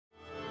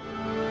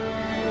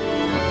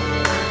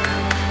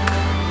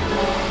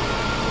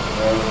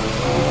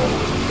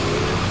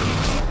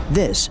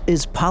This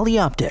is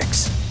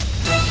Polyoptics,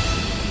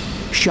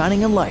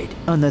 shining a light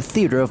on the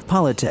theater of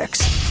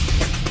politics.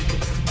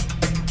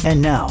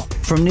 And now,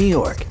 from New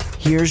York,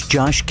 here's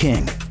Josh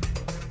King.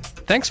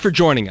 Thanks for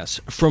joining us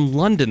from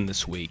London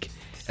this week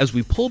as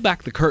we pull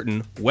back the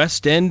curtain,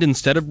 West End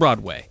instead of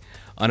Broadway,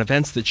 on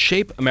events that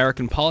shape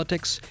American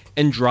politics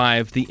and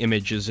drive the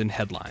images and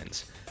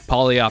headlines.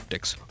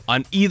 Polyoptics,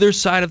 on either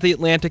side of the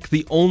Atlantic,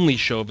 the only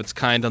show of its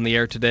kind on the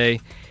air today,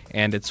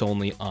 and it's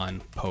only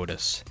on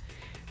POTUS.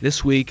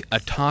 This week, a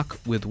talk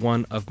with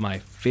one of my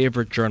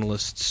favorite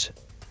journalists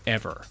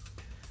ever,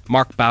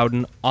 Mark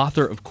Bowden,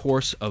 author, of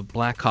course, of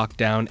Black Hawk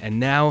Down, and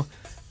now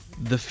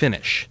The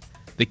Finish,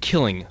 The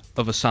Killing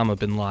of Osama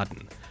bin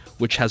Laden,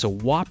 which has a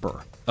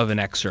whopper of an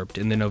excerpt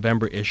in the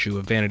November issue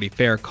of Vanity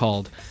Fair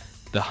called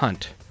The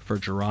Hunt for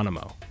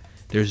Geronimo.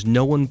 There's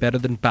no one better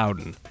than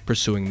Bowden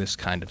pursuing this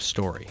kind of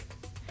story.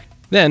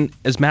 Then,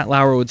 as Matt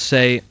Lauer would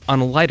say, on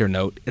a lighter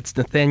note, it's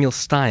Nathaniel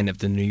Stein of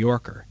The New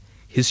Yorker.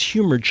 His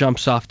humor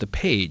jumps off the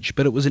page,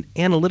 but it was an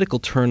analytical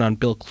turn on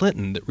Bill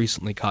Clinton that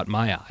recently caught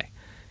my eye.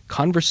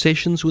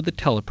 Conversations with a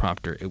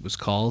Teleprompter, it was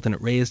called, and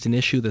it raised an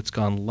issue that's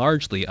gone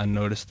largely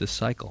unnoticed this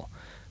cycle.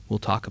 We'll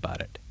talk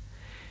about it.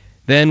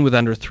 Then, with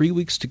under 3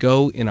 weeks to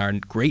go in our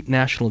great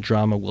national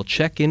drama, we'll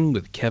check in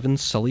with Kevin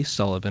Sully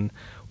Sullivan,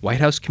 White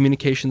House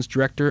Communications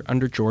Director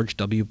under George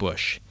W.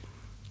 Bush.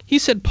 He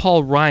said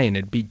Paul Ryan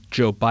had beat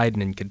Joe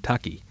Biden in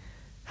Kentucky.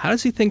 How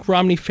does he think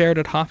Romney fared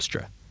at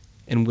Hofstra?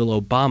 And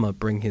will Obama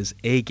bring his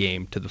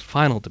A-game to the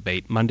final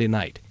debate Monday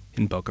night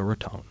in Boca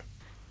Raton?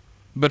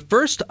 But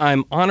first,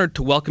 I'm honored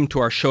to welcome to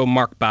our show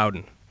Mark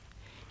Bowden.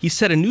 He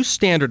set a new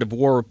standard of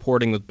war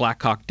reporting with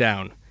Black Hawk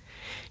Down.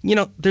 You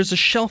know, there's a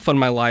shelf on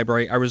my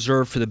library I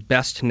reserve for the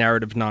best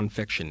narrative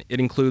nonfiction. It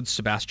includes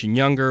Sebastian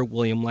Junger,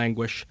 William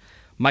Languish,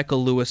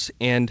 Michael Lewis,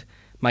 and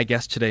my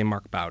guest today,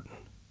 Mark Bowden.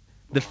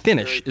 The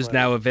Finish is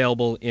now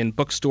available in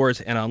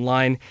bookstores and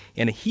online,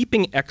 and a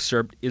heaping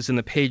excerpt is in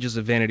the pages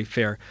of Vanity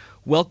Fair.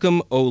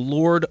 Welcome, O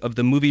Lord of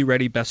the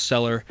movie-ready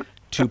bestseller,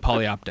 to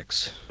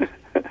Polyoptics.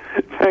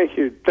 Thank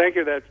you. Thank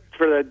you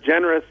for that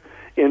generous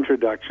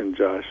introduction,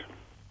 Josh.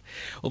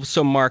 Well,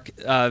 so Mark,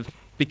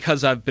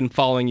 because I've been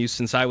following you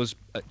since I was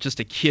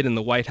just a kid in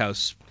the White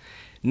House,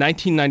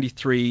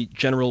 1993,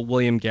 General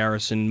William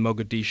Garrison,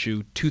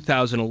 Mogadishu,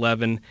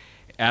 2011,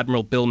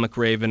 Admiral Bill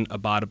McRaven,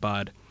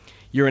 Abbottabad.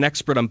 You're an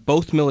expert on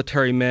both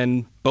military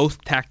men,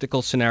 both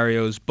tactical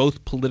scenarios,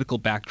 both political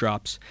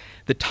backdrops.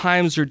 The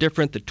times are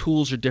different, the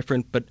tools are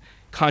different, but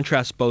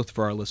contrast both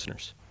for our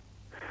listeners.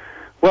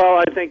 Well,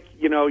 I think,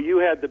 you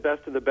had the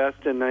best of the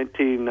best in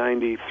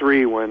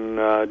 1993 when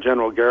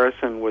General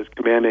Garrison was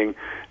commanding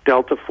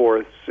Delta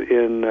Force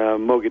in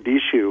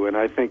Mogadishu, and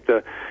I think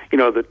the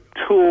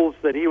tools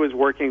that he was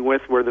working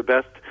with were the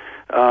best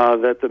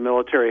that the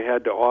military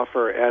had to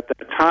offer at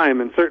that time,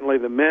 and certainly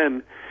the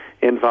men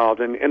involved.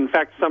 And in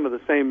fact, some of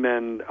the same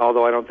men,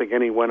 although I don't think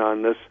any went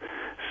on this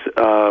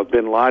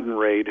bin Laden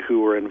raid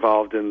who were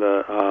involved in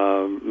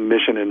the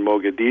mission in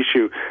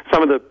Mogadishu,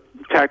 some of the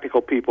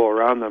tactical people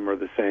around them are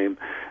the same.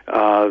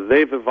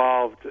 They've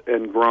evolved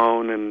and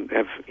grown and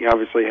have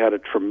obviously had a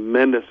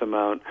tremendous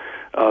amount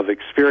of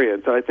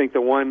experience. I think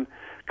the one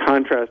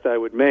contrast I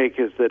would make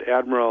is that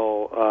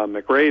Admiral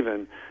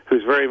McRaven,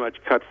 who's very much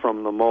cut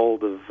from the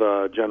mold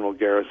of General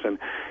Garrison,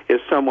 is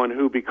someone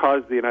who,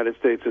 because the United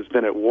States has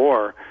been at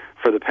war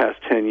for the past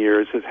 10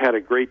 years, has had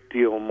a great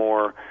deal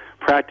more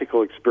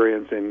practical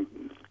experience in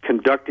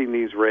conducting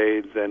these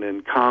raids and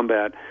in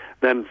combat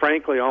than,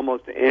 frankly,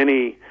 almost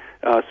any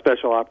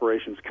special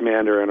operations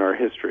commander in our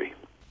history.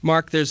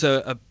 Mark, there's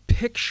a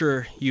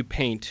picture you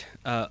paint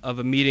of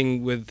a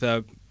meeting with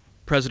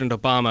President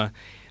Obama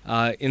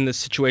in the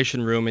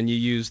Situation Room, and you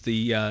use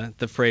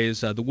the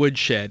phrase the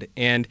woodshed.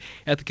 And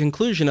at the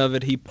conclusion of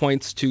it, he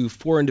points to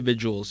four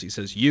individuals. He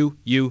says, you,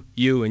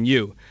 and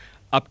you,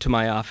 up to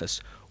my office.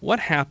 What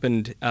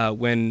happened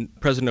when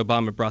President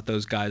Obama brought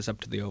those guys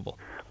up to the Oval?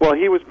 Well,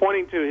 he was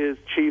pointing to his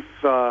chief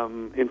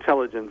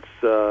intelligence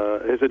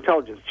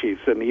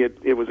chiefs, and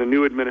it was a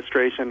new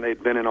administration.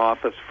 They'd been in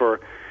office for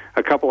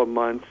a couple of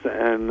months,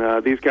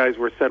 and these guys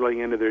were settling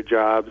into their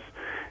jobs.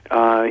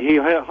 He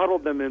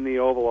huddled them in the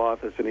Oval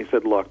Office, and he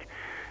said, look,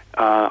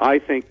 I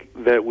think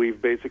that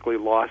we've basically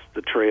lost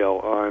the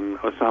trail on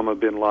Osama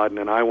bin Laden,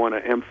 and I want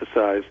to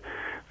emphasize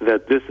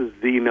that this is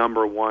the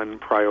number one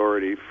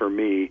priority for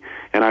me,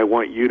 and I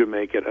want you to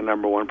make it a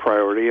number one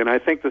priority. And I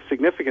think the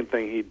significant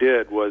thing he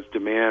did was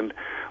demand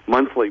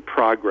monthly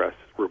progress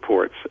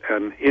reports.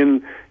 And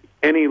in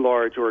any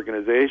large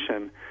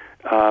organization,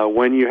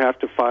 when you have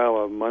to file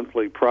a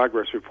monthly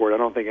progress report, I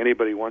don't think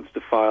anybody wants to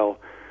file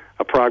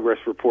a progress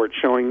report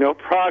showing no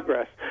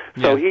progress.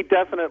 Yeah. So he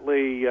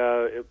definitely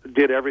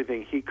did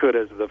everything he could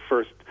as the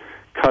first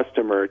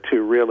customer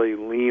to really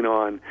lean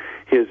on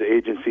his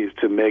agencies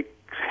to make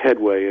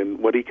headway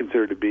in what he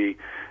considered to be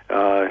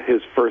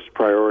his first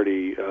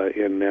priority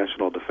in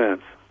national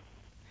defense.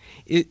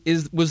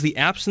 Was the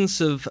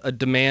absence of a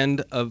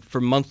demand for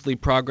monthly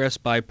progress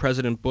by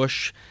President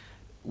Bush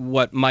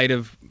what might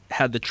have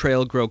had the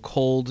trail grow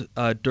cold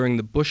during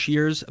the Bush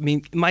years. I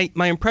mean, my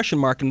impression,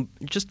 Mark, and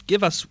just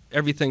give us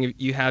everything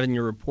you have in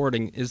your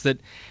reporting, is that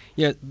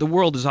the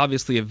world is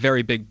obviously a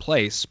very big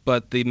place,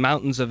 but the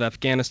mountains of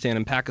Afghanistan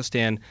and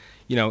Pakistan,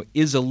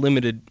 is a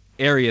limited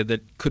area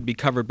that could be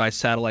covered by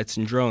satellites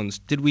and drones.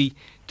 Did we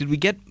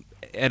get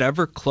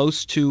ever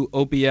close to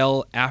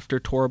OBL after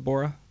Tora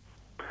Bora?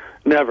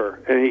 Never.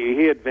 And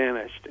he had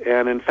vanished.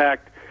 And in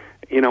fact,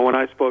 when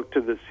I spoke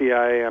to the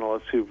CIA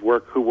analysts who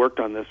worked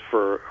on this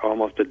for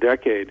almost a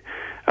decade,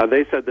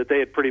 they said that they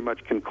had pretty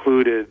much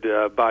concluded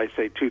by,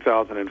 say,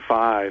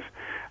 2005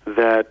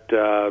 that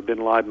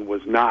bin Laden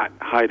was not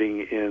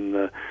hiding in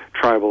the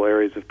tribal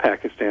areas of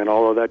Pakistan,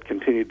 although that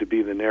continued to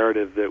be the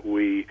narrative that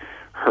we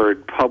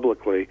heard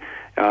publicly.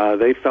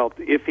 They felt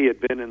if he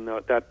had been in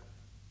that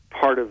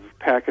part of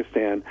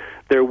Pakistan,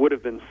 there would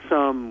have been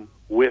some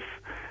whiff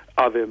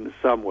of him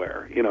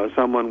somewhere.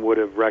 Someone would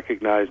have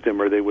recognized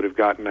him, or they would have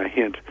gotten a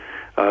hint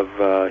of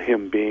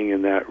him being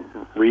in that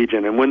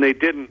region. And when they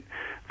didn't,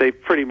 they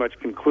pretty much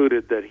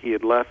concluded that he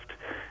had left.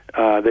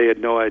 They had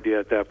no idea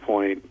at that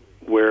point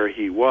where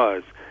he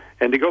was.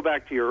 And to go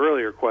back to your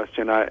earlier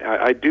question,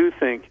 I do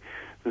think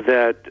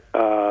that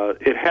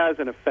it has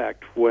an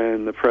effect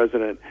when the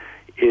president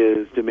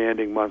is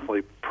demanding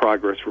monthly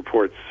progress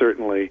reports,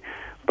 certainly.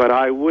 But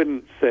I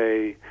wouldn't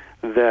say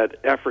that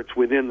efforts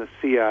within the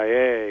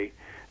CIA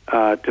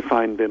to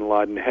find bin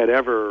Laden had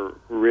ever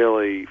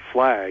really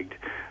flagged.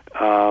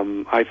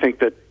 I think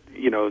that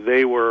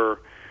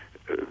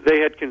they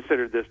had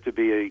considered this to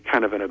be a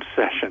kind of an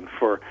obsession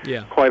for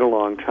quite a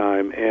long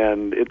time,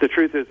 and the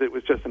truth is it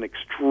was just an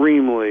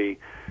extremely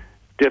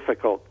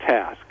difficult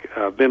task.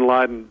 Bin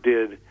Laden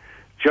did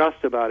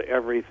just about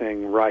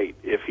everything right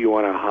if you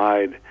want to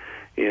hide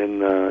in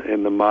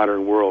the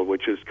modern world,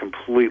 which is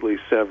completely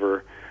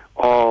sever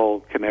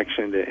all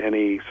connection to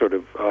any sort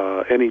of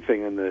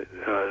anything in the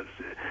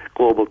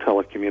global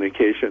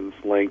telecommunications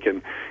link,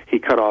 and he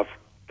cut off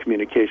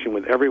communication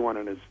with everyone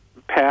in his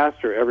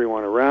past or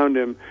everyone around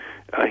him.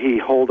 He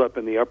holed up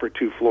in the upper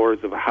two floors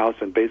of a house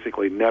and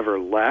basically never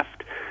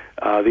left.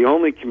 The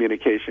only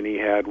communication he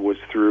had was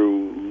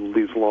through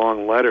these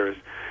long letters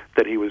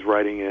that he was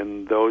writing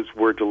in. Those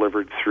were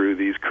delivered through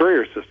these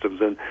courier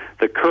systems, and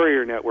the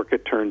courier network,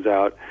 it turns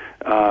out,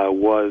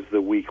 was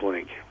the weak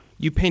link.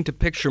 You paint a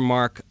picture,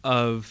 Mark,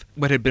 of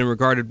what had been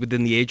regarded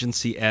within the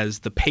agency as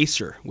the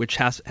pacer, which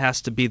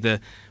has to be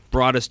the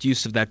broadest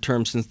use of that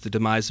term since the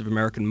demise of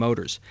American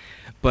Motors.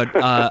 But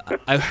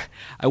I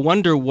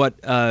wonder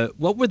what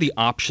were the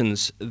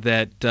options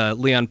that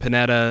Leon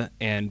Panetta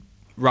and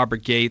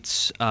Robert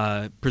Gates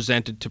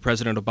presented to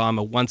President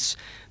Obama once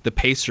the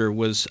pacer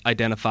was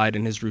identified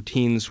and his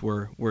routines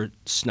were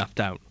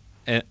snuffed out,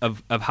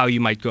 of how you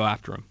might go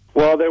after him?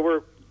 Well, there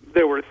were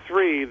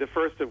three, the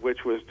first of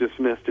which was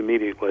dismissed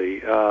immediately.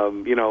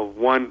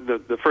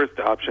 The first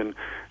option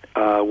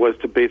was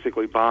to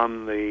basically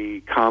bomb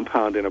the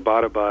compound in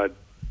Abbottabad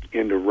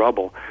into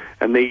rubble.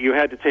 And you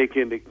had to take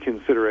into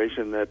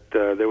consideration that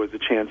there was a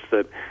chance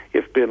that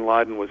if bin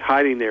Laden was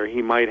hiding there,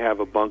 he might have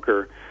a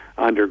bunker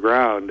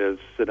underground, as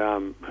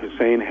Saddam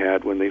Hussein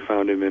had when they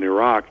found him in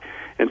Iraq.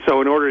 And so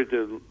in order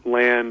to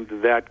land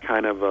that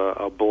kind of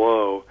a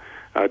blow,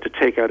 to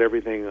take out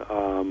everything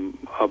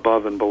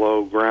above and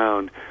below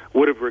ground,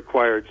 would have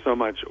required so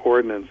much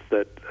ordnance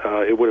that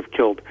it would have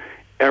killed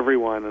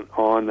everyone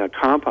on that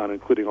compound,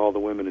 including all the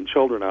women and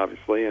children,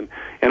 obviously, and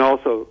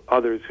also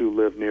others who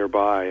live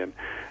nearby. And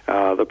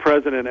the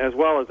president, as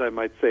well as I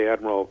might say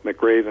Admiral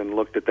McRaven,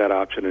 looked at that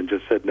option and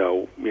just said,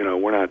 no,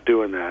 we're not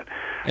doing that.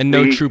 And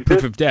no true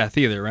proof of death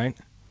either, right?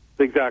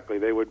 Exactly.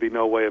 There would be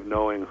no way of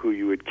knowing who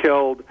you had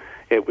killed.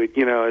 It would,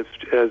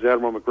 as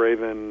Admiral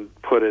McRaven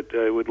put it,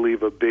 it would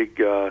leave a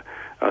big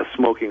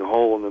smoking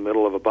hole in the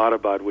middle of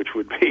Abbottabad, which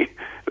would be,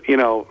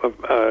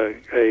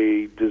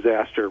 a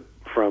disaster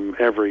from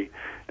every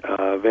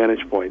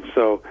vantage point.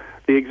 So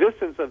the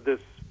existence of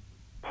this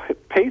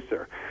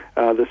pacer,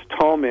 this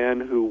tall man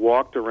who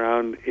walked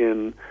around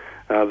in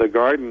the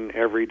garden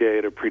every day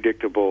at a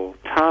predictable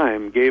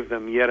time, gave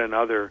them yet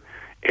another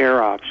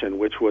air option,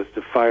 which was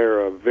to fire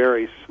a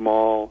very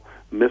small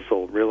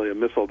missile, really a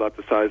missile about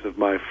the size of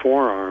my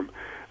forearm,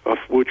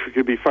 which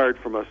could be fired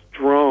from a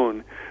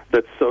drone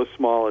that's so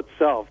small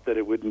itself that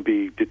it wouldn't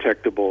be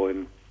detectable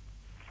in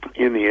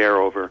the air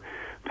over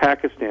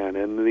Pakistan.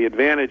 And the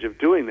advantage of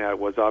doing that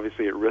was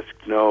obviously it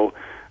risked no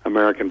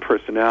American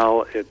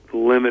personnel. It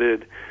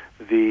limited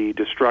the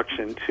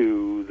destruction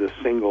to the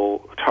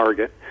single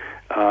target.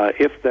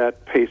 If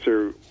that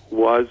pacer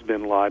was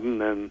bin Laden,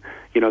 then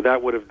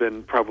that would have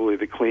been probably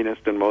the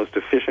cleanest and most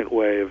efficient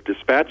way of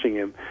dispatching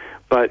him.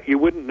 But you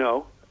wouldn't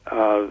know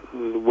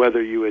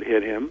whether you had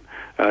hit him.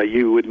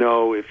 You would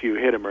know if you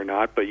hit him or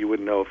not, but you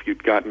wouldn't know if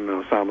you'd gotten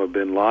Osama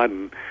bin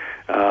Laden.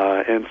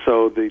 And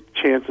so the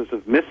chances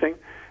of missing,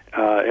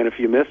 and if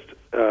you missed,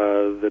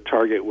 the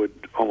target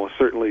would almost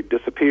certainly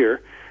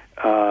disappear.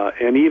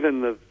 And even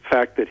the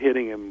fact that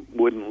hitting him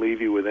wouldn't leave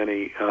you with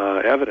any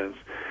evidence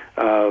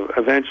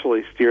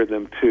eventually steered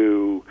them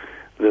to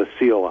the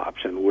SEAL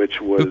option, which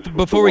was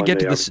before we get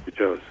to this.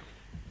 Chose.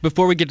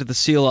 Before we get to the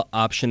SEAL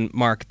option,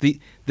 Mark, the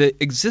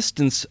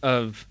existence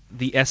of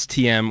the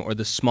STM, or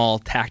the Small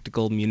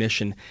Tactical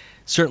Munition,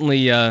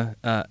 certainly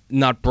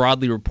not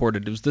broadly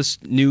reported. Was this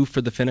new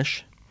for the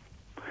Finnish?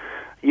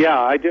 Yeah,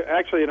 I do.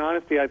 Actually, in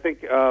honesty, I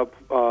think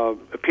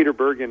Peter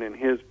Bergen in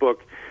his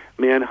book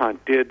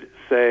Manhunt did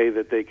say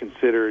that they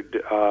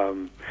considered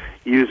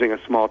using a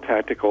small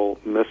tactical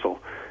missile.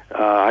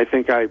 I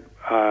think I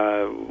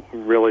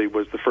really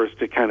was the first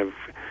to kind of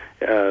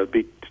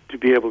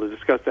be able to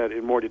discuss that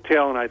in more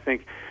detail, and I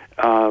think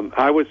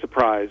I was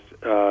surprised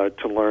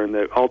to learn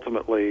that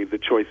ultimately the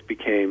choice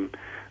became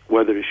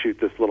whether to shoot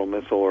this little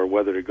missile or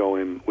whether to go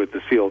in with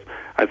the SEALs.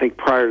 I think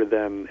prior to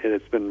then,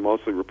 it's been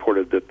mostly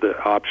reported that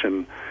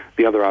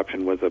the other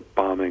option was a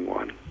bombing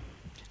one.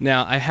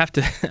 Now, I have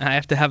to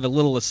have a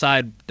little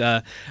aside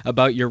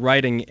about your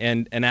writing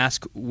and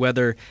ask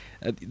whether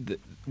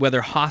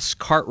Haas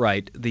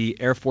Cartwright, the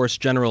Air Force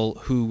general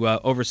who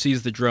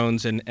oversees the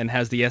drones and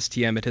has the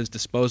STM at his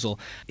disposal,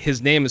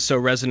 his name is so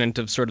resonant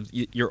of sort of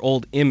your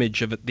old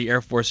image of the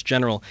Air Force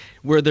general.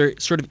 Were there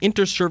sort of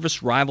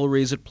inter-service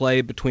rivalries at play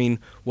between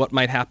what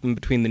might happen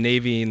between the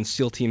Navy and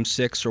SEAL Team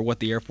 6, or what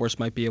the Air Force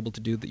might be able to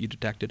do that you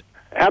detected?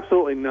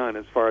 Absolutely none,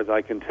 as far as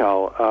I can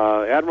tell.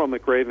 Admiral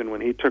McRaven, when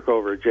he took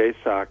over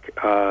JSOC,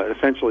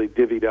 essentially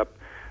divvied up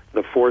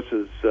the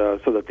forces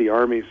so that the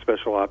Army's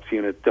Special Ops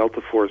Unit,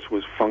 Delta Force,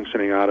 was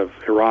functioning out of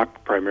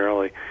Iraq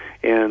primarily,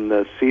 and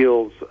the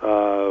SEALs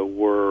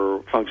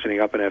were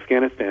functioning up in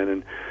Afghanistan.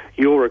 And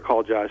you'll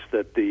recall, Josh,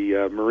 that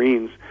the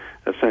Marines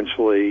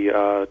essentially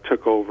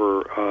took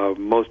over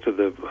most of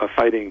the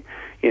fighting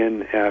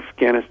in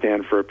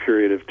Afghanistan for a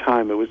period of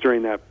time. It was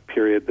during that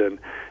period that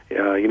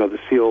the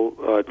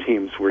SEAL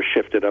teams were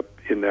shifted up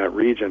in that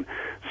region.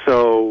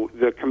 So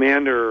the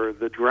commander,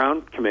 the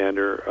ground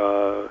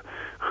commander,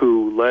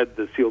 who led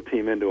the SEAL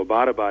team into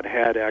Abbottabad,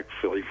 had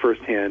actually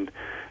firsthand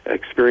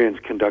experience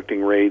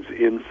conducting raids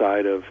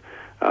inside of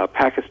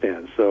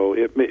Pakistan. So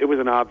it was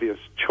an obvious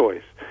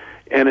choice.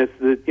 And it's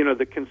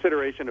the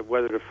consideration of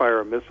whether to fire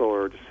a missile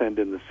or to send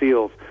in the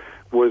SEALs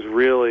was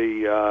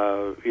really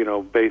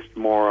based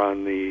more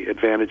on the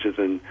advantages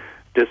and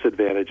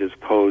disadvantages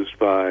posed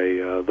by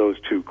those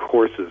two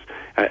courses.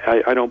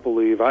 I don't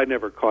believe, I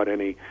never caught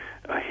any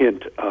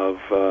hint of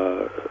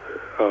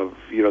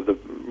the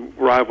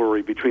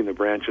rivalry between the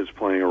branches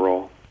playing a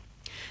role.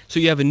 So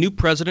you have a new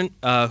president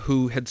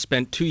who had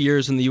spent 2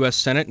 years in the U.S.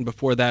 Senate, and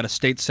before that a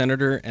state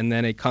senator, and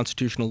then a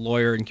constitutional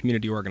lawyer and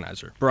community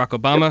organizer. Barack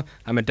Obama, yep.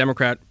 I'm a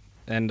Democrat,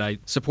 and I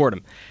support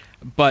him.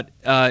 But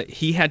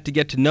he had to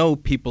get to know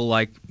people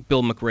like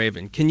Bill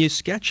McRaven. Can you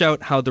sketch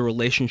out how the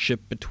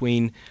relationship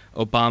between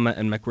Obama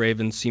and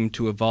McRaven seemed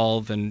to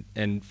evolve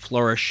and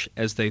flourish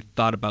as they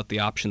thought about the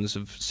options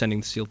of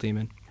sending the SEAL team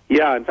in?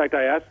 Yeah, in fact,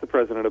 I asked the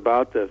president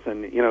about this,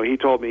 and he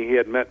told me he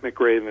had met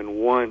McRaven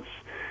once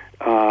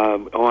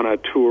on a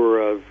tour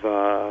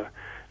of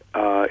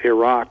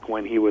Iraq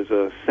when he was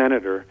a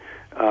senator,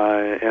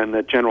 and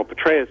that General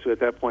Petraeus, who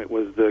at that point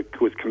was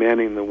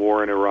commanding the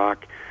war in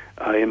Iraq,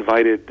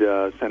 invited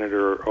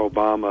Senator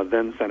Obama,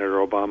 then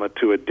Senator Obama,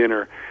 to a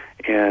dinner,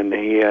 and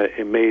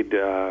he made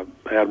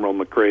Admiral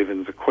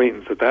McRaven's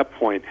acquaintance at that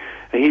point.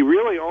 And he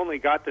really only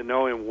got to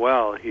know him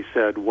well, he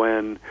said,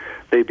 when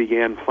they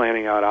began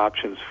planning out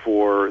options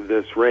for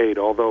this raid,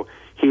 although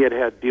he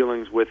had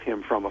dealings with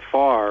him from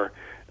afar,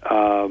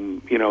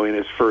 in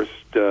his first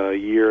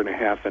year and a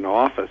half in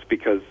office,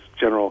 because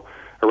Admiral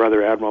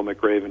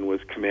McRaven was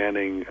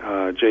commanding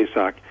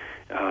JSOC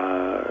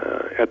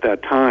at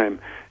that time.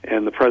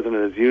 And the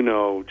president, as you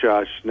know,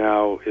 Josh,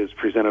 now is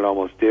presented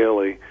almost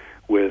daily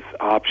with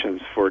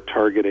options for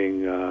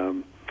targeting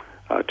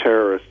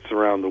terrorists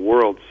around the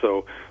world.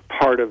 So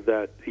part of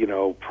that,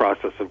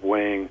 process of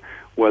weighing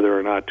whether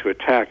or not to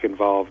attack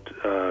involved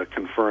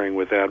conferring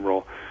with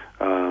Admiral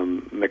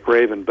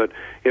McRaven. But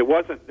it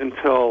wasn't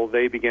until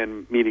they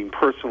began meeting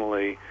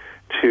personally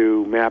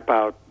to map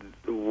out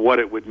what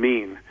it would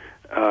mean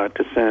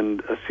to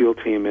send a SEAL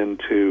team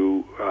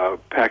into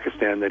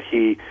Pakistan that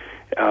he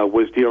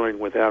was dealing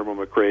with Admiral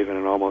McRaven on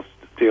an almost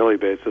daily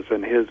basis,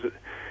 and his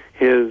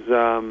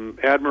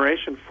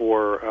admiration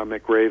for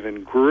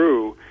McRaven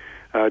grew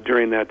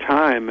during that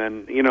time.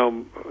 And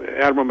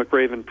Admiral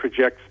McRaven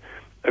projects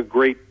a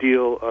great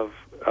deal of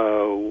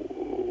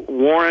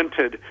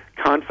warranted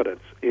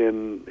confidence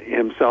in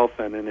himself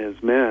and in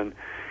his men,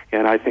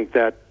 and I think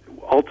that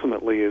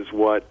ultimately is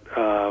what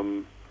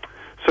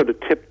sort of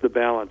tipped the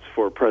balance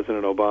for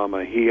President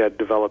Obama. He had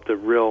developed a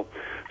real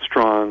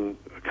strong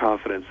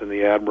confidence in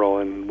the admiral,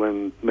 and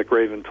when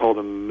McRaven told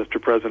him,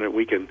 "Mr. President,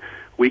 we can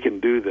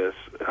do this,"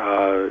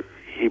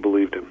 he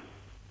believed him.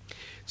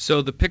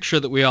 So the picture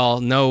that we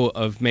all know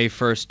of May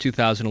 1st,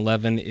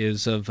 2011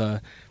 is of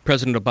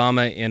President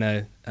Obama in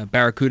a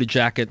Barracuda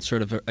jacket,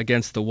 sort of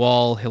against the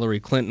wall,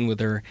 Hillary Clinton with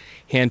her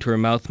hand to her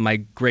mouth, my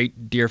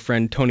great dear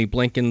friend Tony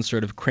Blinken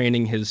sort of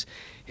craning his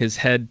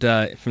head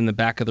from the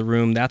back of the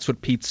room. That's what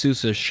Pete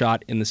Sousa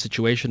shot in the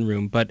Situation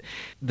Room. But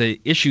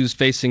the issues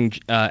facing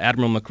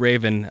Admiral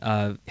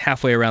McRaven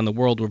halfway around the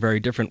world were very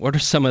different. What are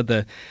some of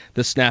the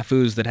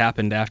snafus that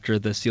happened after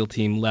the SEAL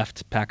team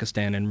left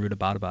Pakistan and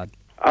Rutabatabad?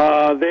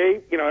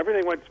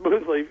 Everything went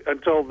smoothly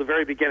until the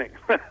very beginning.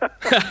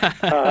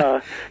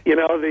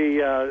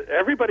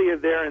 Everybody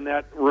there in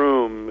that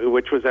room,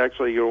 which was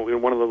actually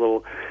in one of the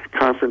little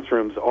conference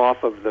rooms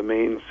off of the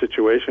main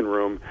Situation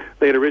Room,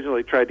 they had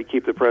originally tried to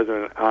keep the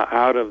president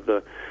out of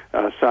the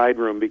side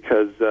room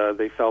because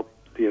they felt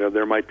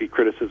there might be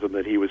criticism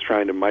that he was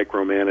trying to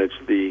micromanage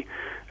the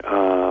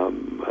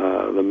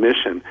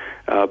mission.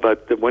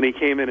 But when he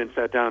came in and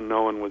sat down,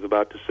 no one was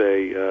about to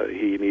say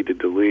he needed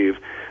to leave.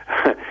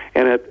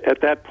 And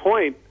at that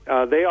point,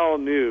 they all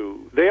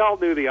knew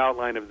the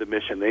outline of the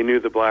mission. They knew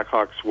the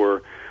Blackhawks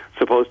were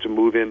supposed to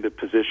move into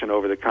position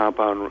over the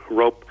compound,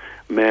 rope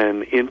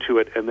men into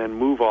it, and then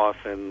move off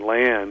and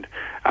land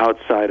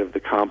outside of the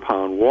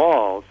compound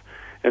walls.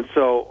 And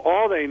so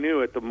all they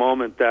knew at the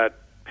moment that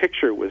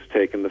picture was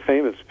taken, the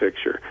famous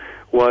picture,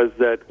 was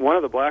that one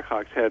of the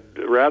Blackhawks had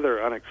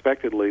rather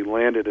unexpectedly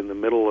landed in the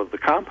middle of the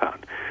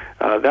compound.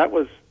 That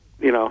was,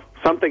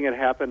 something had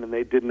happened, and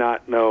they did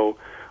not know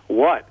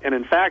what. And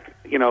in fact,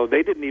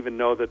 they didn't even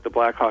know that the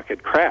Blackhawk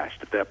had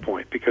crashed at that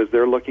point because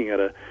they're looking at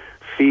a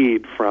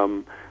feed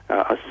from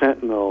a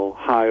Sentinel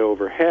high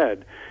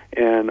overhead,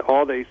 and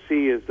all they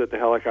see is that the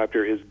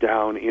helicopter is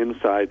down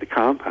inside the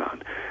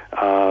compound.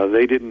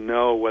 They didn't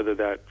know whether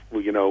that,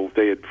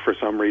 they had for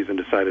some reason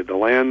decided to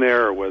land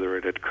there or whether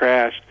it had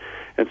crashed.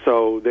 And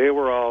so they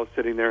were all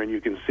sitting there, and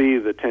you can see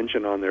the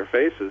tension on their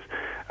faces,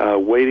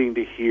 waiting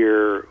to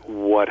hear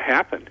what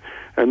happened.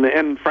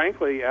 And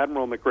frankly,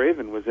 Admiral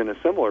McRaven was in a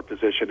similar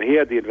position. He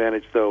had the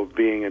advantage, though, of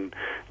being in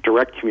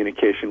direct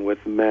communication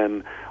with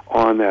men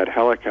on that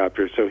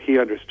helicopter, so he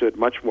understood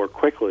much more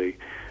quickly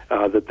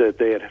that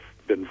they had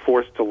been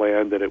forced to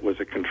land, that it was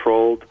a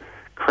controlled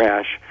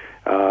crash.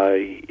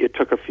 It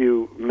took a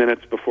few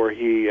minutes before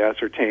he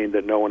ascertained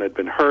that no one had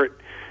been hurt.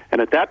 And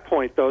at that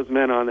point, those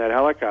men on that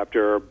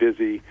helicopter are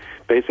busy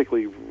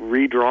basically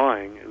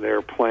redrawing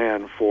their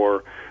plan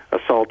for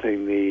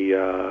assaulting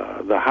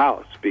the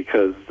house,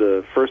 because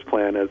the first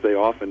plan, as they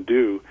often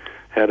do,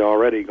 had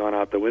already gone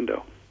out the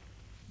window.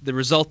 The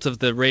result of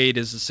the raid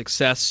is a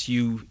success.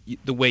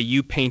 The way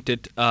you paint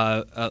it,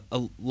 a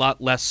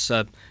lot less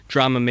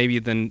drama maybe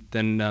than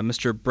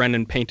Mr.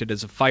 Brennan painted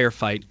as a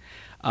firefight.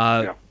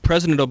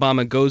 President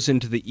Obama goes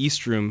into the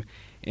East Room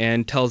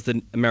and tells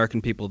the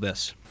American people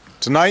this.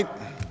 Tonight,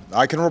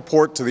 I can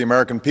report to the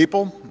American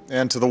people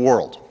and to the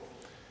world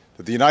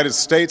that the United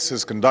States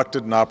has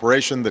conducted an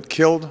operation that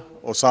killed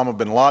Osama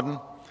bin Laden,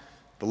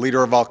 the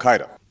leader of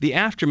al-Qaeda. The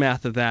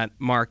aftermath of that,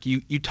 Mark,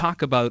 you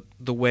talk about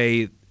the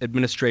way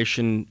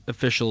administration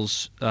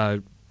officials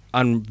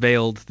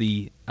unveiled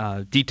the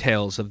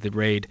details of the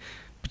raid,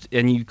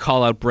 and you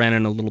call out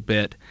Brennan a little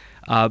bit.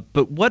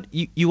 But what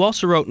you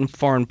also wrote in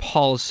Foreign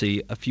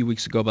Policy a few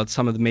weeks ago about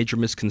some of the major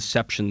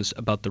misconceptions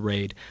about the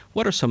raid.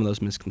 What are some of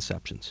those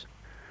misconceptions?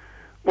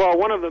 Well,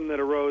 one of them that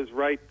arose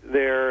right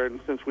there,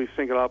 and since we've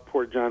singled out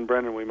poor John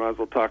Brennan, we might as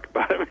well talk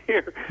about him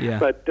here. Yeah.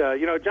 But,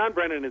 John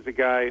Brennan is a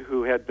guy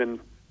who had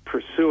been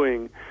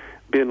pursuing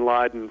bin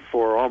Laden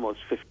for almost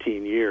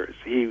 15 years.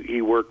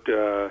 He worked,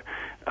 during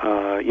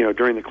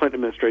the Clinton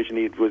administration,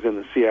 he was in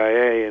the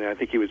CIA, and I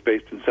think he was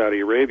based in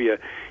Saudi Arabia.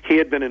 He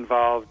had been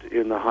involved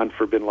in the hunt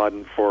for bin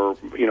Laden for,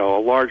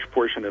 a large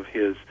portion of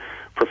his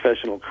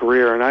professional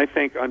career, and I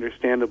think,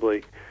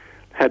 understandably,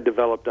 had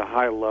developed a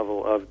high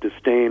level of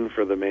disdain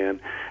for the man.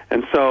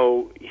 And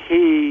so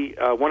he,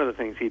 one of the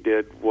things he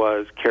did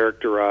was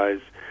characterize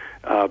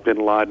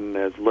bin Laden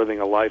as living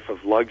a life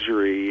of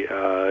luxury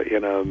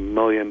in a $1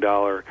 million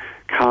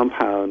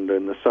compound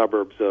in the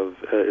suburbs of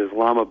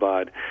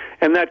Islamabad.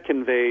 And that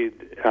conveyed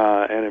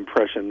an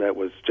impression that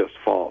was just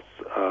false.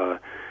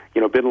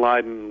 Bin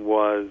Laden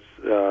was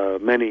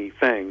many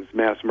things,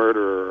 mass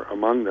murderer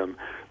among them,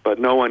 but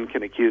no one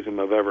can accuse him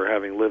of ever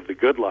having lived a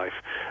good life.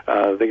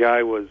 The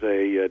guy was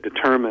a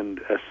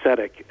determined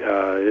ascetic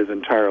his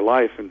entire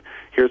life, and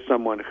here's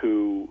someone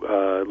who,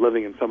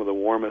 living in some of the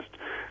warmest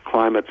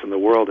climates in the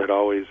world, had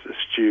always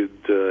eschewed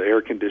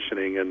air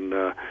conditioning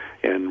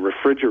and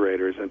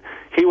refrigerators. And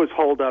he was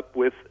holed up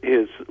with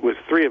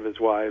three of his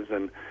wives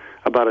and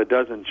about a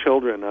dozen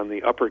children on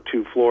the upper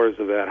two floors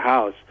of that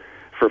house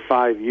for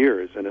 5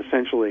 years, and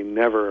essentially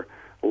never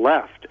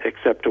left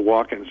except to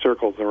walk in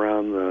circles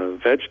around the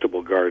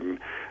vegetable garden.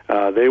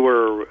 They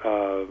were,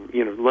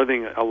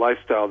 living a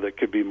lifestyle that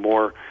could be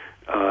more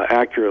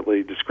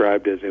accurately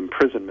described as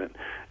imprisonment.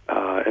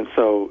 And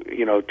so,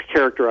 to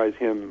characterize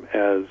him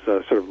as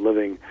sort of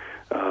living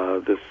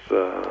this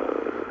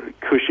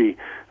cushy,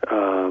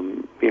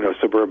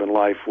 suburban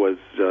life was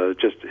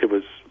it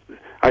was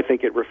I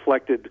think it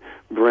reflected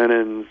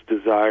Brennan's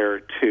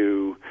desire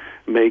to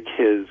make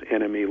his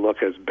enemy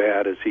look as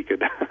bad as he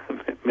could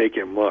make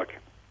him look.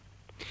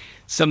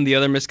 Some of the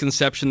other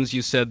misconceptions,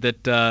 you said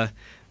that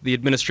the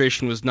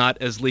administration was not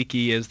as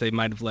leaky as they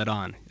might have let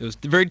on. It was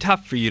very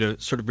tough for you to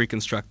sort of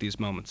reconstruct these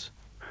moments.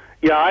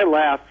 Yeah, I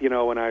laugh,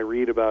 when I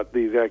read about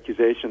these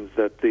accusations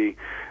that the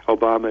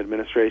Obama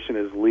administration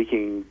is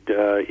leaking,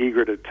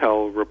 eager to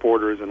tell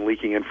reporters and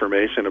leaking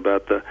information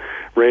about the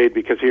raid,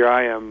 because here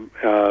I am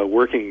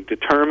working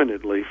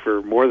determinedly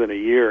for more than a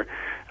year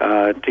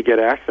to get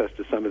access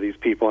to some of these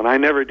people, and I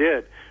never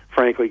did,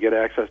 frankly, get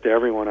access to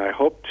everyone I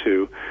hoped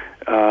to.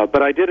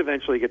 But I did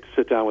eventually get to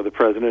sit down with the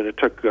president. It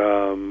took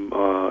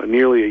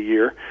nearly a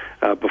year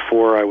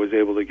before I was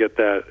able to get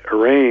that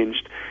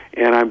arranged,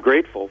 and I'm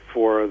grateful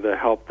for the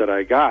help that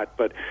I got.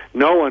 But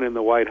no one in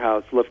the White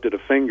House lifted a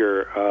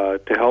finger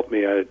to help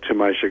me, to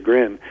my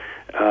chagrin.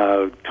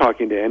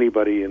 Talking to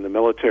anybody in the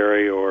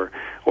military or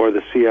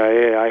the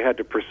CIA, I had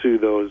to pursue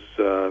those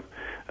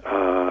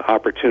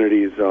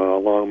opportunities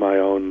along my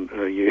own,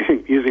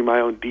 using my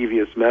own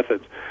devious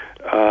methods.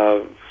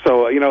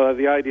 So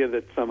the idea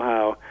that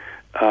somehow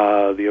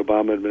the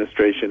Obama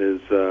administration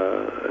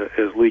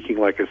is leaking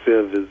like a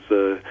sieve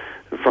is,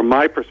 from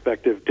my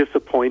perspective,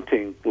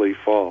 disappointingly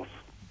false.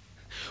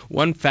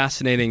 One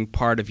fascinating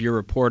part of your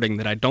reporting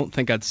that I don't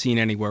think I'd seen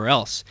anywhere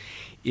else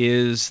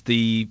is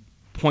the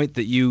point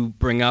that you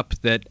bring up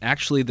that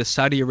actually the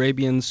Saudi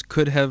Arabians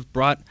could have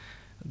brought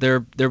their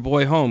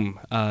boy home,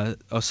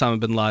 Osama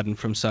bin Laden,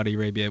 from Saudi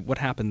Arabia. What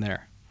happened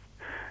there?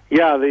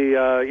 Yeah,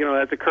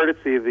 as a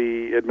courtesy,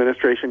 the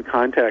administration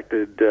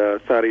contacted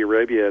Saudi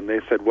Arabia, and they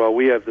said, well,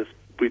 we have this.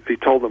 We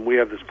told them we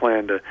have this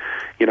plan to,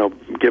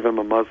 give him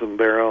a Muslim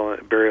burial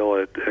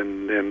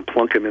and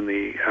plunk him in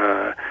the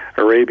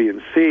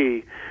Arabian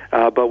Sea,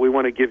 but we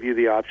want to give you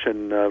the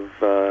option of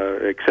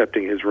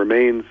accepting his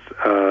remains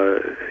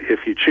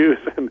if you choose.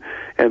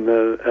 And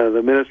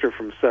the minister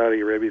from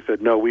Saudi Arabia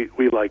said, no,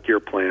 we like your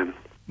plan.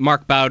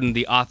 Mark Bowden,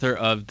 the author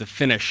of The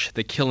Finish,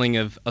 The Killing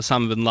of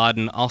Osama bin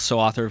Laden, also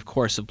author, of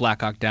course, of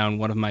Black Hawk Down,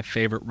 one of my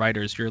favorite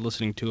writers. You're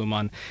listening to him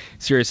on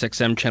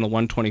SiriusXM Channel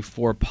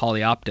 124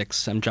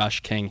 Polyoptics. I'm Josh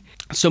King.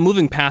 So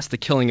moving past the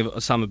killing of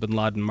Osama bin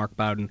Laden, Mark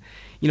Bowden,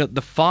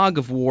 the fog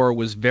of war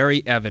was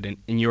very evident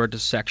in your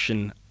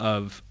dissection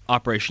of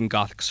Operation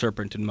Gothic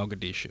Serpent in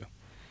Mogadishu.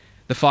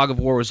 The fog of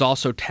war was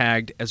also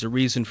tagged as a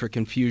reason for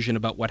confusion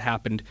about what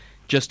happened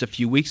just a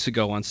few weeks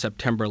ago on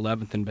September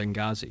 11th in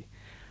Benghazi.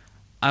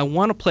 I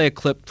want to play a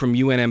clip from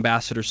UN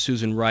Ambassador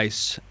Susan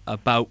Rice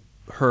about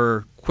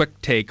her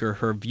quick take or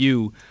her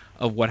view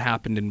of what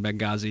happened in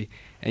Benghazi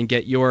and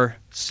get your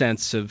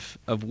sense of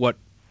what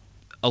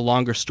a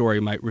longer story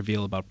might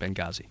reveal about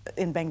Benghazi.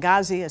 In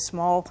Benghazi, a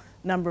small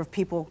number of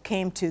people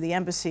came to the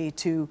embassy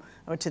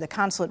or to the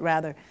consulate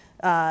rather,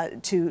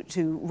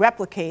 to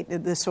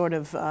replicate the sort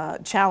of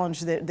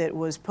challenge that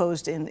was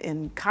posed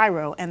in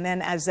Cairo. And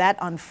then as that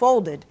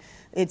unfolded,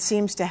 it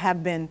seems to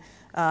have been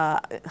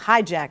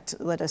hijacked,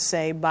 let us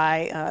say,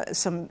 by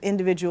some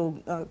individual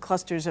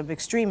clusters of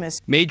extremists.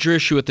 Major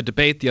issue at the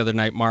debate the other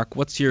night, Mark.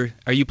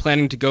 Are you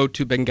planning to go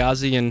to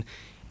Benghazi and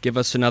give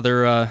us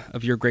another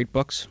of your great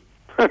books?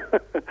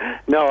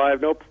 No, I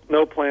have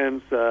no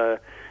plans to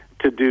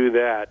do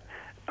that.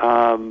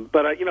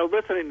 But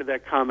listening to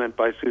that comment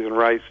by Susan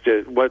Rice,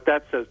 what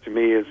that says to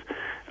me is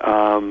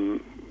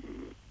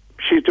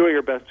she's doing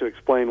her best to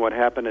explain what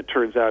happened. It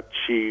turns out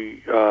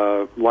she,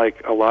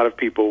 like a lot of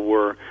people,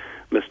 were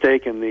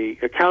mistaken. The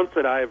accounts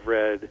that I've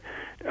read,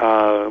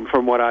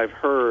 from what I've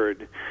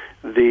heard,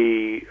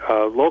 the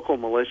local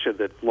militia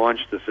that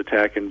launched this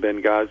attack in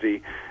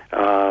Benghazi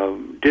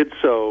did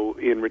so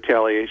in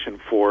retaliation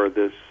for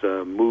this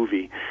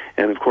movie.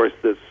 And of course,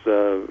 this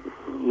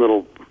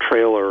little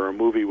trailer or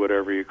movie,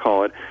 whatever you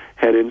call it,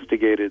 had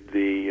instigated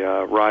the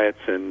riots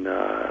in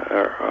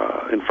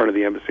front of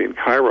the embassy in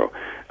Cairo.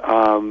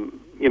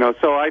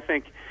 So I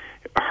think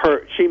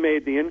she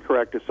made the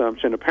incorrect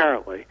assumption,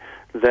 apparently,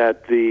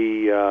 that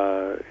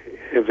the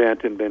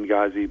event in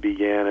Benghazi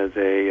began as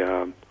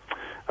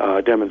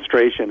a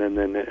demonstration, and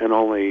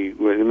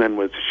then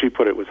was, she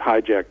put it, was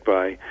hijacked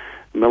by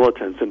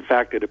militants. In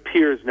fact, it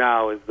appears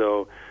now as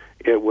though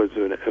it was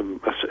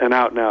an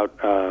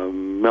out-and-out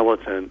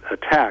militant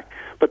attack.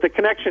 But the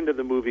connection to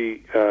the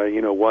movie,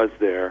 was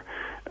there.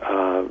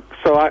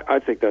 So I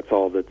think that's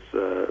all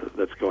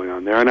that's going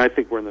on there. And I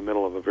think we're in the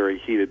middle of a very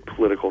heated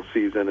political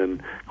season,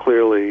 and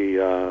clearly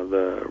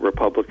the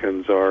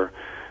Republicans are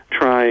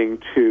trying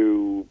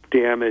to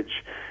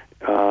damage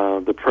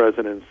the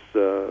president's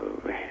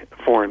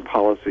foreign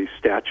policy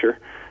stature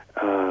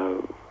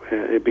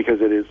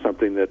because it is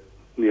something that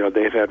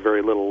they've had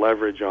very little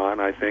leverage on,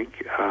 I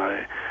think,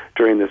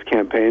 during this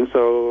campaign.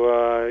 So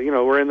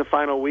we're in the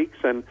final weeks,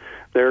 and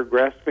they're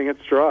grasping at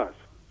straws.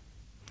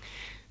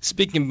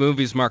 Speaking of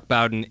movies, Mark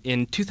Bowden,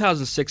 in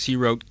 2006 you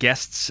wrote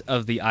Guests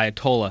of the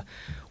Ayatollah.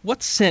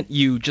 What sent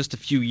you just a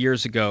few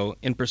years ago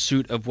in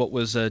pursuit of what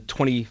was a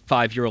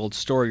 25-year-old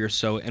story or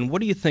so, and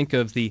what do you think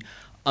of the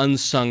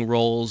unsung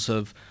roles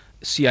of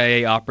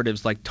CIA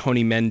operatives like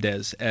Tony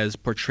Mendez, as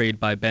portrayed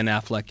by Ben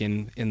Affleck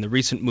in the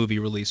recent movie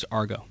release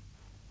Argo?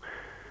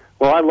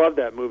 Well, I love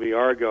that movie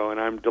Argo, and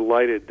I'm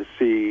delighted to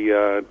see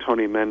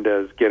Tony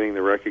Mendez getting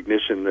the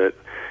recognition that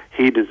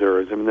he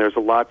deserves. I mean, there's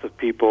lots of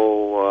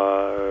people,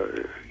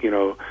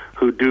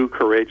 who do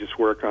courageous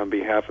work on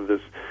behalf of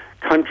this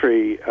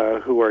country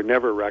who are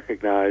never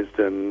recognized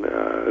and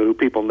who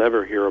people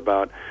never hear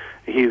about.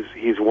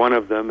 He's one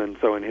of them, and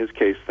so in his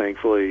case,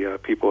 thankfully,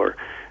 people are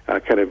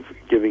kind of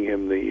giving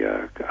him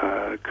the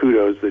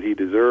kudos that he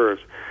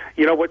deserves.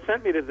 You know, what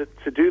sent me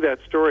to do that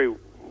story,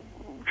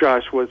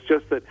 Josh, was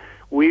just that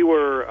we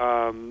were,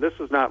 this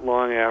was not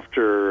long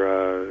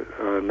after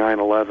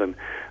 9/11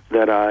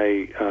 that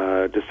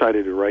I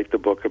decided to write the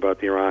book about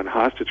the Iran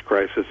hostage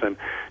crisis. And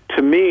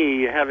to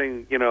me,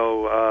 having,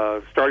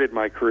 started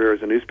my career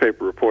as a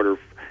newspaper reporter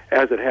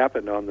as it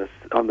happened on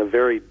the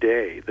very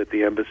day that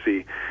the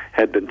embassy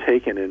had been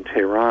taken in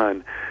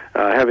Tehran,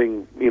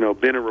 having,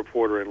 been a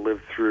reporter and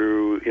lived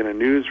through in a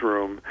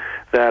newsroom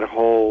that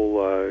whole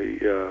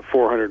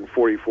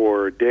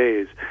 444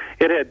 days,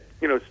 it had,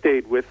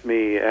 stayed with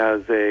me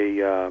as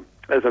a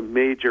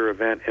major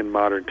event in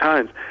modern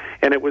times.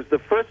 And it was the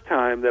first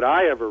time that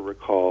I ever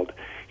recalled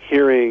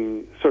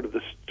hearing sort of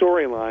the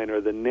storyline or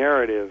the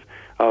narrative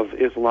of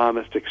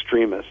Islamist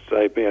extremists.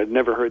 I had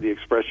never heard the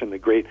expression the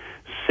Great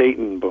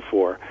Satan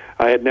before.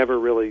 I had never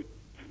really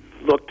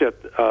looked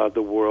at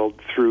the world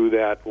through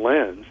that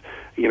lens.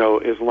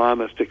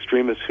 Islamist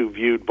extremists who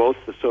viewed both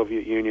the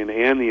Soviet Union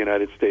and the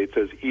United States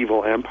as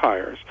evil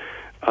empires.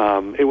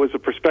 It was a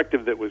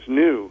perspective that was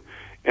new.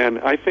 And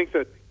I think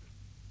that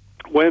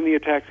when the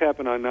attacks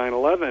happened on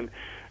 9/11,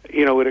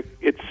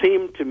 it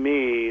seemed to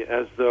me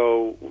as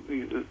though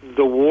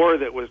the war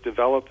that was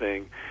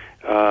developing,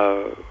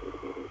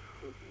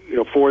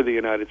 for the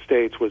United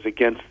States was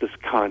against this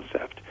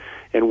concept.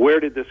 And where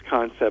did this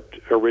concept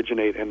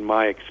originate in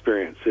my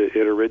experience? It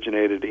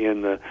originated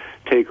in the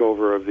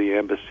takeover of the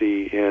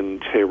embassy in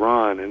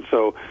Tehran. And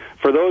so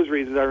for those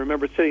reasons, I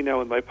remember sitting down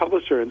with my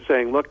publisher and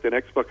saying, look, the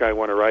next book I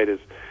want to write is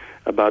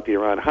about the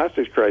Iran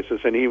hostage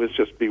crisis, and he was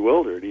just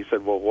bewildered. He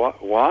said, well,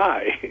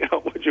 why?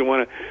 Would you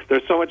want to,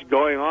 there's so much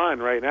going on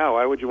right now.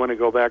 Why would you want to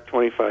go back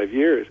 25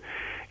 years?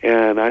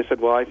 And I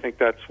said, well, I think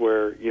that's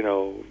where,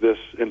 this,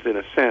 in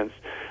a sense,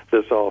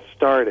 this all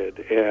started.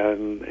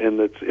 And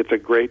it's a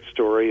great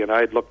story. And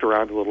I had looked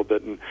around a little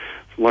bit and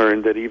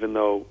learned that even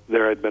though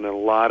there had been a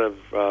lot of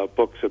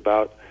books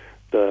about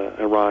the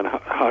Iran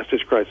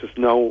hostage crisis,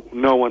 no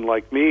one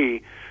like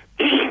me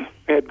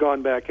had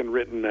gone back and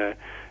written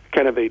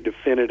kind of a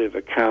definitive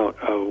account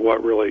of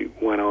what really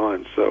went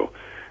on. So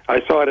I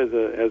saw it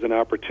as an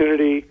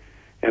opportunity,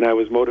 and I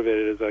was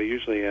motivated, as I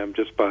usually am,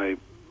 just by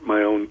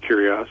my own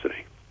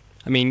curiosity.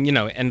 I mean,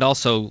 and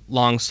also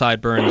long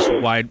sideburns,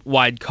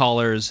 wide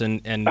collars,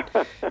 and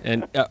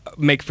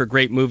make for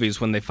great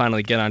movies when they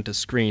finally get onto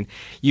screen.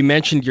 You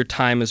mentioned your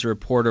time as a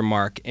reporter,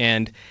 Mark,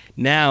 and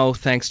now,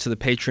 thanks to the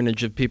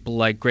patronage of people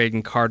like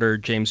Graydon Carter,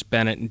 James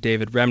Bennett, and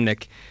David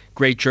Remnick,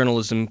 great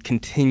journalism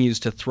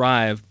continues to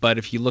thrive. But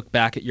if you look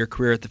back at your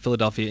career at the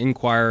Philadelphia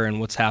Inquirer and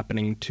what's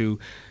happening to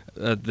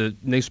the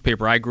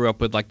newspaper I grew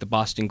up with, like the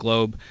Boston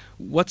Globe,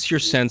 what's your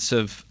sense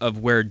of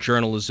where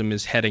journalism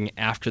is heading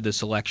after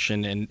this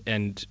election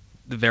and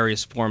the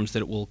various forms that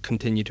it will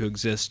continue to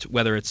exist,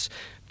 whether it's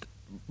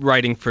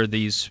writing for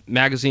these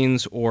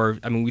magazines or,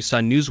 I mean, we saw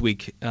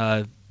Newsweek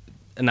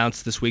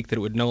announce this week that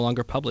it would no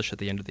longer publish at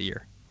the end of the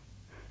year?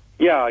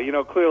 Yeah,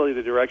 clearly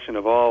the direction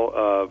of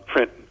all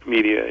print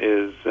media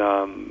is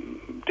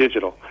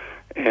digital.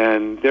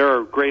 And there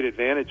are great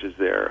advantages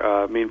there.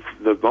 I mean,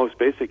 the most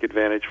basic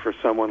advantage for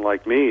someone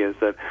like me is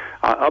that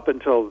up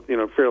until,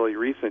 fairly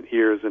recent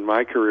years in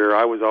my career,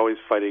 I was always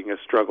fighting a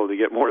struggle to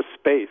get more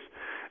space.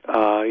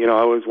 I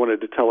always wanted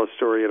to tell a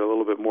story at a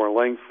little bit more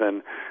length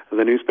than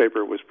the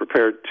newspaper was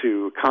prepared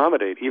to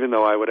accommodate, even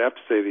though I would have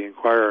to say the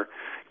Inquirer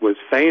was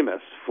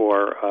famous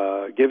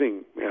for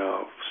giving,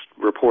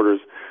 reporters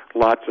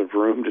lots of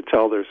room to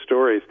tell their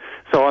stories.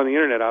 So on the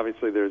Internet,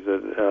 obviously, there's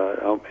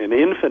an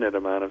infinite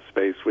amount of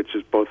space, which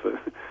is both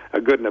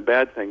a good and a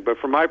bad thing. But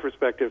from my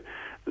perspective,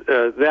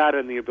 that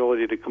and the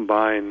ability to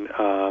combine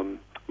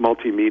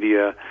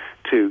multimedia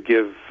to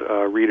give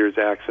readers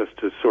access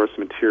to source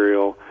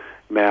material,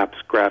 maps,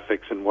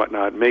 graphics, and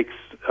whatnot makes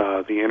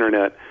the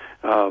Internet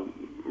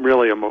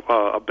really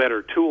a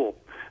better tool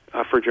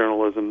for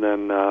journalism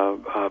than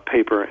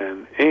paper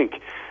and ink.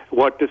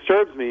 What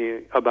disturbs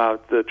me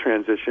about the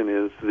transition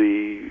is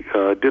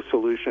the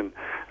dissolution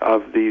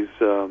of these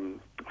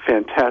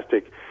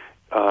fantastic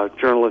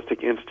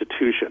journalistic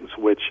institutions,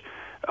 which,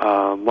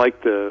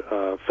 like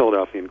the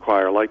Philadelphia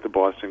Inquirer, like the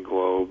Boston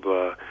Globe,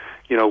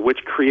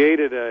 which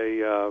created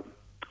a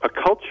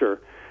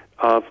culture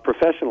of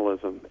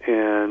professionalism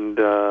and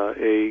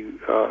a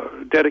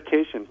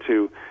dedication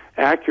to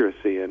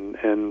accuracy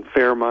and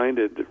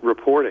fair-minded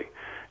reporting.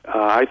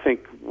 I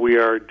think we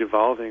are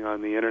devolving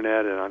on the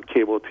Internet and on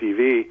cable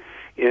TV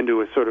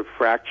into a sort of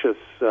fractious,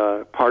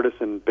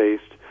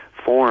 partisan-based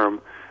form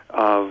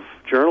of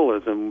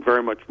journalism,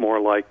 very much more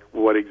like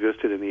what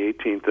existed in the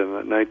 18th and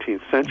the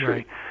 19th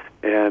century.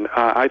 Right. And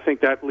I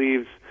think that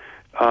leaves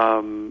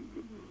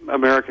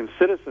American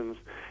citizens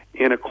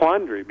in a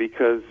quandary,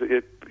 because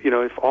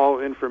if all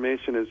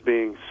information is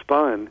being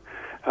spun,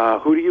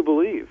 who do you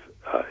believe?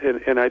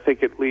 And I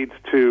think it leads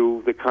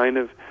to the kind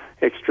of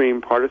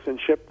extreme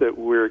partisanship that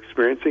we're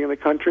experiencing in the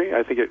country.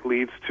 I think it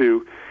leads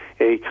to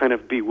a kind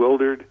of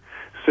bewildered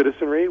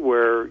citizenry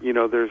where,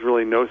 there's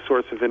really no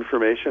source of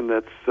information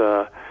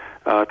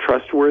that's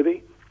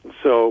trustworthy.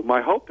 So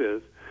my hope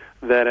is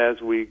that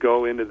as we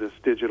go into this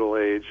digital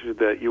age,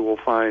 that you will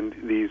find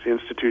these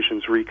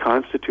institutions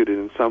reconstituted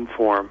in some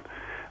form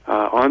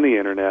on the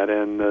Internet,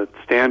 and the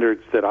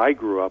standards that I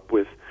grew up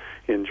with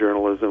in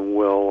journalism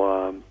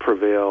will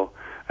prevail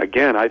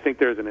again. I think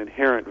there's an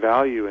inherent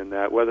value in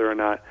that. Whether or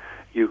not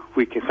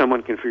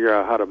someone can figure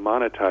out how to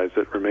monetize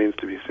it remains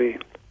to be seen.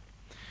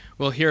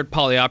 Well, here at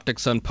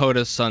Polyoptics on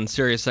POTUS on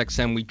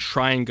SiriusXM, we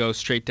try and go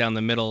straight down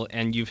the middle,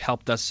 and you've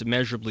helped us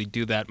immeasurably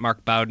do that.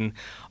 Mark Bowden,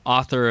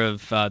 author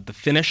of The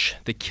Finish,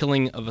 The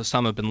Killing of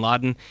Osama bin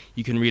Laden.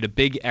 You can read a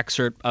big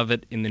excerpt of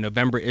it in the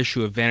November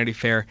issue of Vanity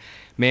Fair.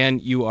 Man,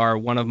 you are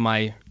one of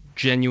my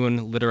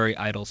genuine literary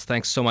idols.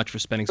 Thanks so much for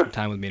spending some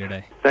time with me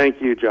today.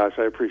 Thank you, Josh.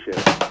 I appreciate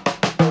it.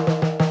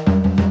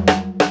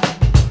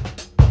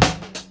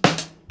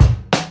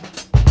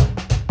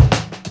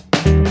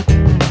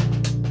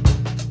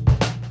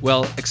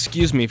 Well,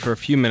 excuse me for a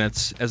few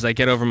minutes as I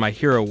get over my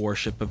hero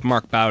worship of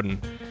Mark Bowden.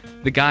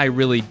 The guy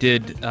really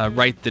did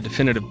write the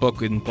definitive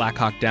book in Black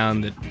Hawk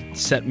Down that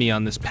set me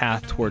on this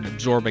path toward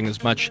absorbing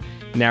as much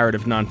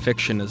narrative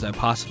nonfiction as I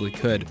possibly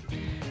could.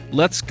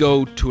 Let's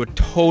go to a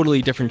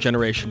totally different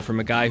generation,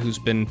 from a guy who's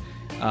been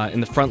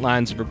in the front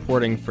lines of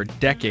reporting for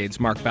decades,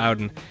 Mark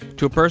Bowden,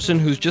 to a person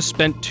who's just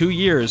spent 2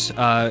 years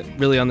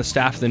really on the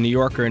staff of The New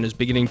Yorker and is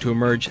beginning to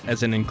emerge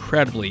as an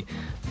incredibly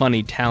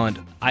funny talent.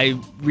 I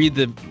read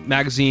the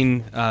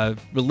magazine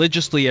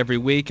religiously every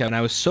week, and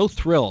I was so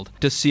thrilled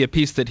to see a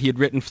piece that he had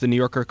written for The New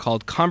Yorker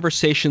called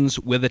Conversations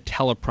with a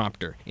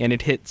Teleprompter, and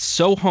it hit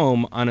so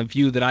home on a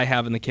view that I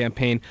have in the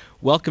campaign.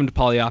 Welcome to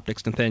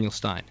Polyoptics, Nathaniel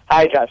Stein.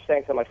 Hi, Josh.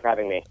 Thanks so much for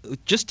having me.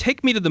 Just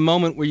take me to the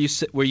moment where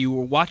you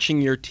were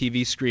watching your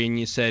TV screen,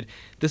 you said,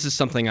 this is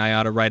something I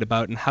ought to write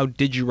about, and how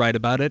did you write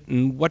about it,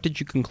 and what did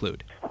you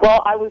conclude?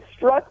 Well, I was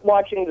struck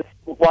watching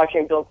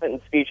Bill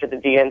Clinton's speech at the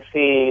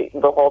DNC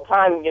the whole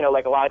time.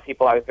 Like a lot of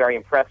people, I was very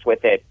impressed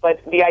with it. But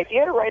the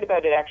idea to write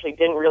about it actually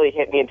didn't really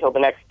hit me until the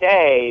next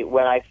day,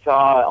 when I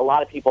saw a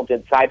lot of people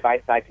did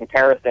side-by-side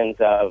comparisons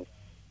of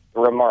the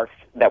remarks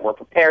that were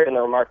prepared and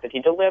the remarks that he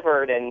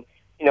delivered. And,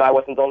 I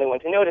wasn't the only one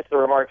to notice the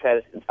remarks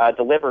as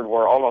delivered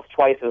were almost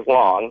twice as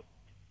long.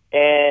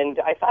 And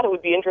I thought it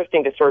would be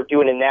interesting to sort of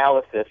do an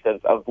analysis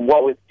of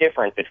what was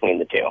different between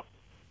the two.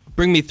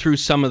 Bring me through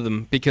some of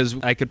them, because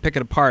I could pick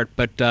it apart.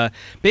 But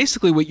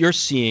basically what you're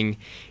seeing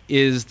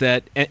is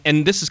that,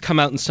 and this has come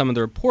out in some of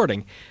the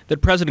reporting,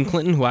 that President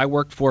Clinton, who I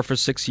worked for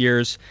 6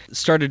 years,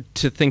 started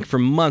to think for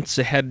months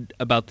ahead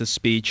about this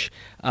speech,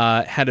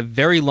 had a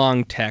very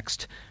long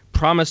text,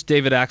 promised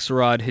David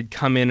Axelrod had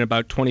come in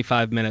about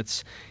 25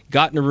 minutes,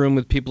 got in a room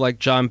with people like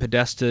John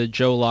Podesta,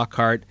 Joe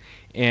Lockhart,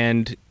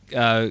 and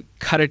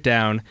cut it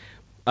down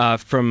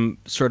from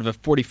sort of a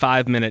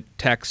 45-minute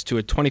text to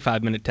a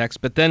 25-minute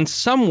text. But then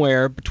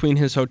somewhere between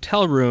his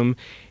hotel room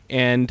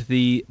and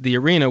the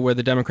arena where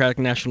the Democratic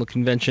National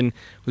Convention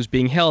was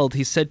being held,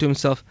 he said to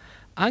himself,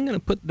 I'm going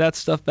to put that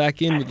stuff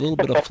back in with a little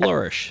bit of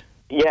flourish.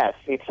 Yes,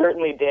 he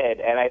certainly did.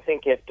 And I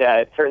think it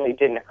certainly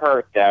didn't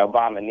hurt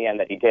Obama in the end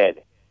that he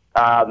did.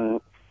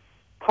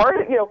 Part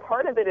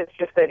of it is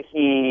just that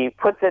he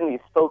puts in these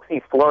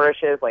folksy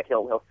flourishes, like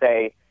he'll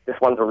say, this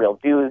one's a real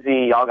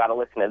doozy, y'all got to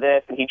listen to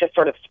this, and he just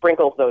sort of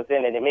sprinkles those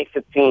in, and it makes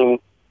it seem,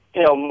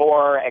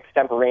 more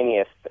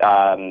extemporaneous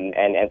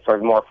and sort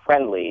of more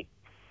friendly.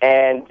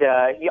 And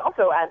he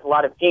also adds a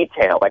lot of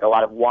detail, like a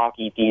lot of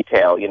wonky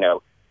detail,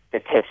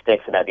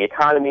 statistics about the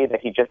economy that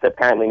he just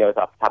apparently knows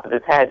off the top of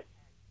his head.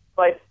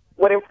 But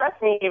what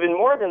impressed me even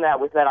more than that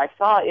was that I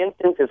saw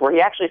instances where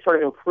he actually sort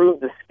of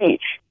improved the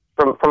speech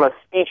from a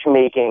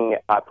speech-making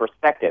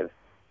perspective.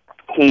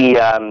 He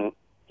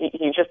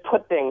just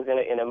put things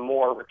in a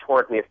more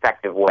rhetorically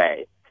effective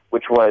way,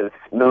 which was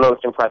the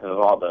most impressive of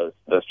all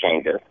those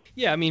changes.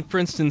 Yeah, I mean, for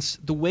instance,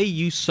 the way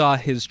you saw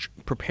his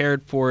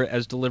prepared for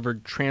as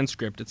delivered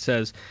transcript, it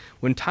says,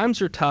 when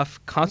times are tough,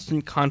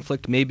 constant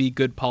conflict may be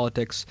good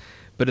politics,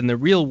 but in the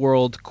real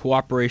world,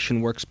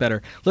 cooperation works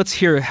better. Let's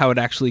hear how it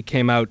actually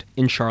came out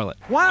in Charlotte.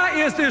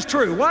 Why is this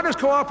true? Why does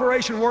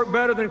cooperation work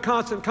better than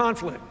constant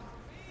conflict?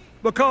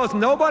 Because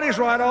nobody's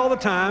right all the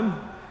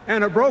time,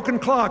 and a broken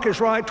clock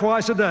is right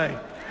twice a day.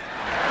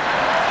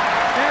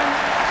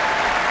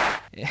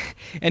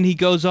 And he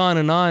goes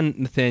on,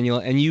 Nathaniel,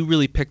 and you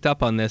really picked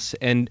up on this.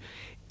 And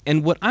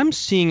what I'm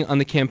seeing on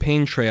the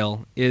campaign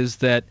trail is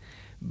that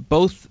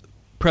both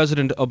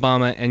President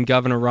Obama and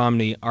Governor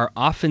Romney are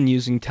often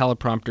using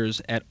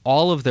teleprompters at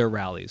all of their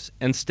rallies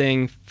and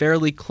staying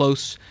fairly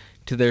close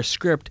to their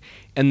script,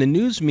 and the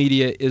news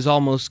media is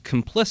almost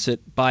complicit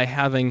by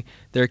having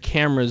their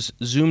cameras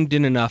zoomed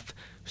in enough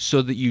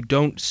so that you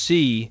don't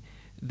see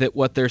that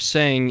what they're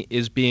saying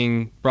is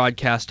being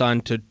broadcast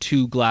onto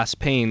two glass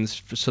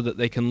panes so that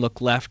they can look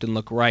left and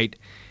look right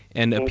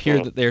and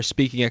appear that they're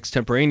speaking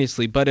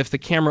extemporaneously. But if the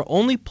camera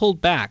only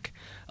pulled back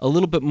a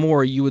little bit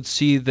more, you would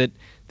see that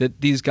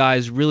these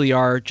guys really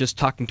are just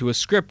talking to a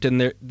script,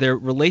 and their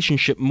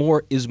relationship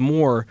is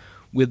more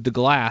with the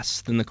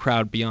glass than the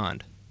crowd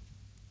beyond.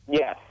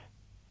 Yes.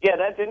 Yeah,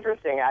 that's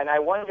interesting. And I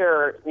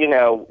wonder,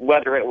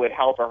 whether it would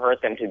help or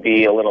hurt them to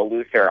be a little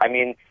looser. I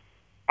mean,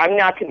 I'm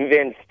not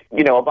convinced,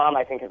 Obama,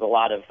 I think, has a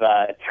lot of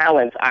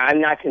talents.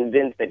 I'm not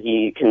convinced that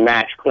he can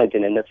match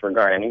Clinton in this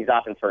regard. I mean, he's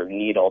often sort of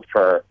needled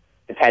for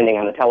depending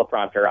on the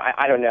teleprompter.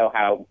 I don't know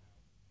how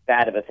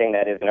bad of a thing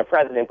that is in a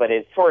president, but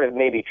it's sort of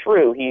maybe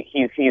true.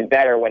 He's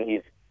better when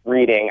he's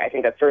reading. I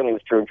think that certainly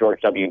was true of George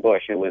W.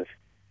 Bush, who was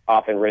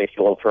often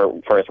ridiculed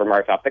for his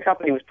remarks off the cuff,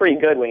 but he was pretty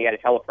good when he had a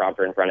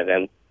teleprompter in front of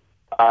him.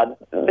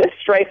 This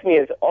strikes me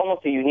as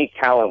almost a unique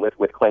talent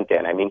with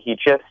Clinton. I mean, he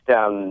just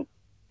doesn't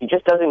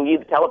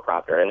need the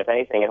teleprompter, and if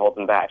anything, it holds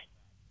him back.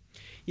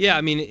 Yeah,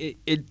 I mean,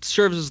 it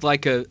serves as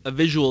like a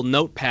visual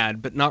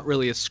notepad, but not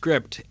really a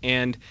script.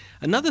 And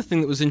another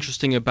thing that was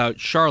interesting about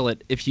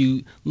Charlotte, if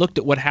you looked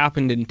at what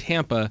happened in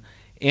Tampa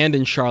and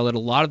in Charlotte, a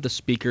lot of the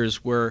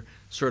speakers were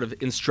sort of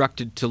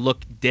instructed to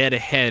look dead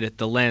ahead at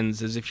the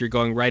lens as if you're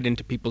going right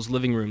into people's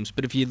living rooms.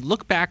 But if you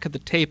look back at the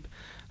tape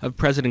of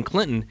President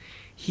Clinton,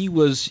 he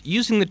was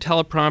using the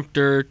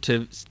teleprompter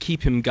to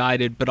keep him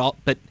guided, but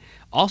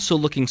also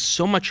looking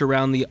so much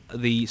around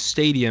the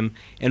stadium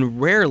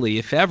and rarely,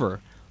 if ever,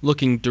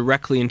 looking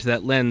directly into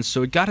that lens.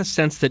 So it got a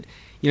sense that,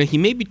 he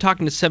may be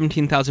talking to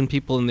 17,000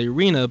 people in the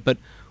arena, but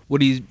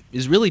what he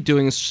is really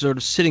doing is sort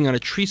of sitting on a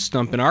tree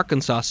stump in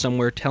Arkansas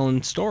somewhere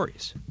telling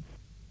stories.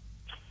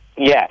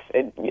 Yes,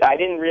 I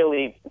didn't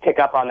really pick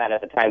up on that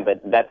at the time,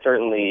 but that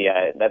certainly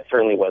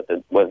was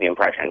the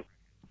impression.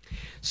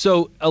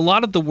 So a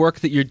lot of the work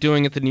that you're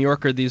doing at the New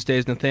Yorker these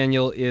days,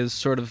 Nathaniel, is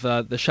sort of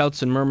the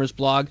Shouts and Murmurs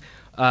blog.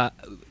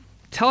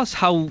 Tell us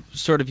how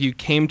sort of you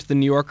came to the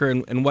New Yorker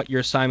and what your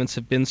assignments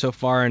have been so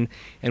far,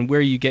 and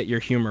where you get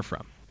your humor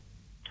from.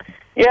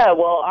 Yeah,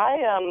 well,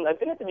 I've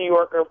been at the New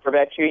Yorker for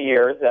about 2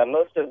 years.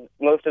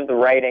 Most of the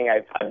writing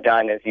I've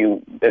done, as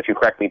you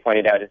correctly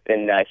pointed out, has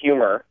been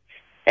humor,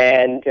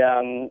 and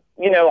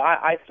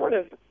I sort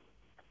of,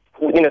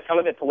 some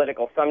of it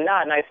political, some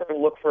not, and I sort of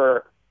look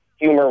for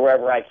humor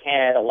wherever I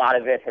can. A lot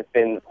of it has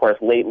been, of course,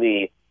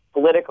 lately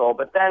political,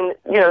 but then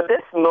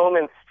this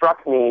moment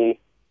struck me.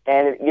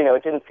 And,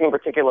 it didn't seem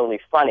particularly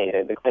funny,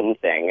 the Clinton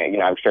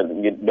thing. I'm sure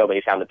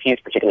nobody found the piece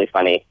particularly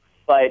funny.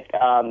 But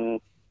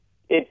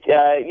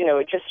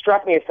it just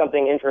struck me as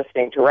something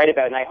interesting to write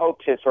about. And I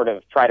hope to sort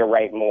of try to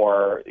write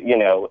more,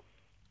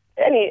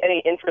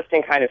 any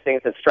interesting kind of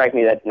things that strike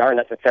me that aren't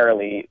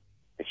necessarily,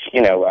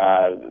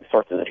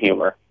 sources of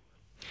humor.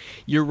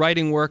 Your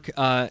writing work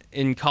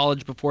in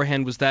college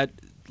beforehand, was that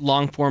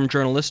long-form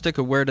journalistic,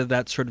 or where did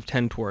that sort of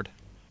tend toward?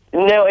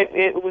 No,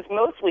 it was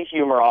mostly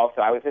humor also.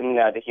 I was in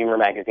the humor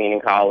magazine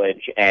in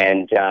college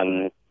and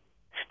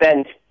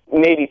spent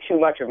maybe too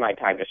much of my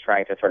time just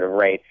trying to sort of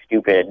write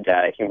stupid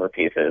humor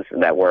pieces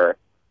that were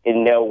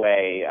in no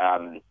way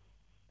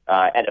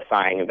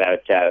edifying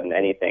about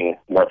anything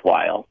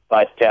worthwhile.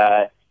 But,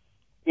 so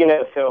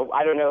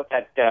I don't know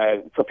if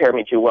that prepared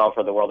me too well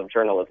for the world of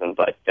journalism,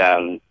 but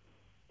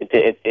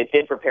it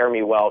did prepare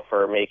me well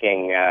for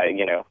making,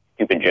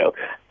 stupid jokes.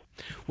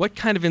 What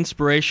kind of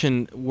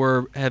inspiration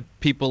have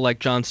people like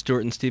Jon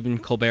Stewart and Stephen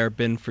Colbert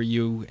been for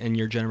you and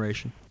your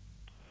generation?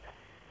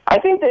 I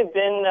think they've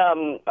been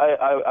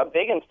a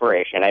big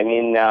inspiration. I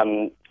mean,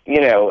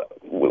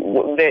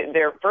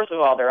 they're first of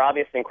all, they're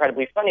obviously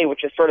incredibly funny,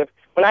 which is sort of,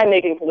 when I'm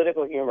making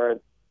political humor,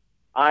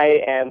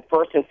 I am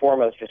first and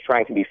foremost just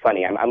trying to be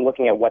funny. I'm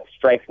looking at what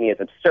strikes me as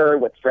absurd,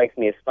 what strikes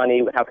me as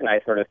funny, how can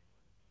I sort of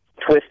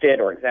twist it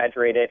or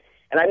exaggerate it,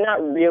 and I'm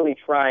not really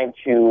trying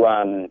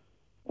to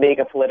make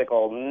a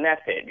political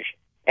message.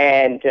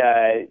 And,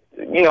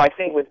 I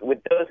think with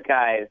those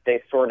guys,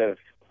 they sort of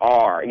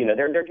are,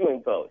 they're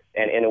doing both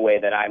in a way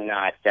that I'm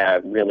not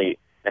really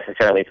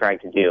necessarily trying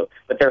to do.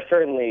 But they're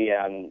certainly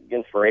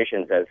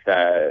inspirations as,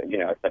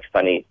 such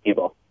funny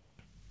people.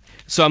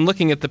 So I'm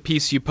looking at the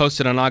piece you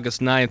posted on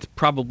August 9th,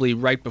 probably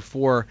right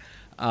before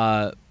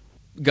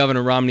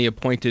Governor Romney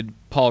appointed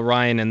Paul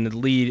Ryan, and the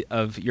lead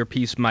of your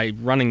piece, My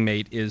Running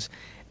Mate, is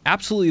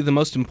absolutely the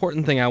most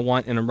important thing I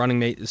want in a running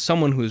mate is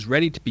someone who is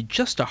ready to be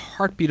just a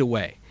heartbeat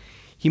away.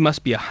 He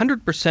must be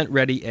 100%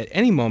 ready at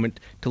any moment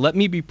to let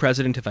me be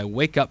president if I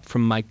wake up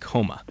from my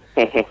coma.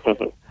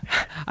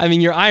 I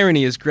mean, your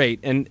irony is great,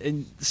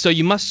 and so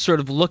you must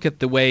sort of look at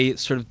the way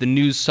sort of the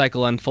news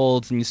cycle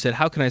unfolds, and you said,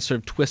 how can I sort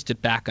of twist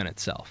it back on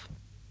itself?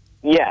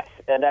 Yes,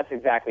 that's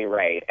exactly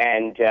right.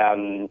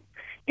 And,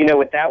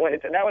 with that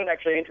one's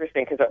actually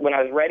interesting, because when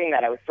I was writing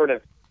that, I was sort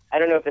of, I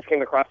don't know if this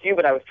came across to you,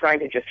 but I was trying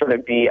to just sort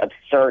of be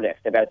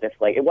absurdist about this.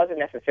 Like, it wasn't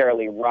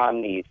necessarily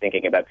Romney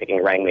thinking about picking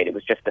a running mate. It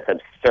was just this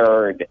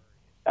absurd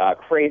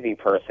crazy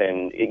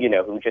person,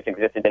 who just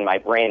existed in my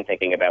brain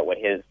thinking about what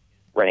his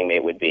running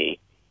mate would be.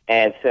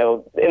 And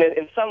so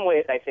in some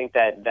ways, I think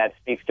that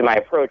speaks to my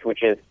approach,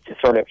 which is to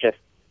sort of just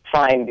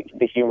find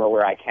the humor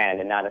where I can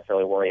and not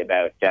necessarily worry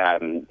about,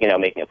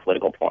 making a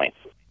political point.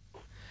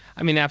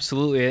 I mean,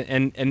 absolutely.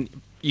 And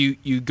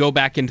you go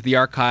back into the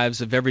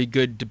archives of every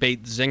good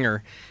debate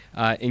zinger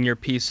in your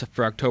piece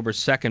for October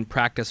 2nd,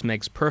 Practice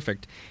Makes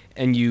Perfect,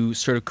 and you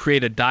sort of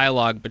create a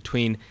dialogue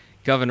between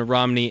Governor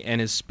Romney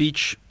and his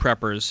speech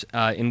preppers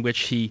in which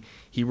he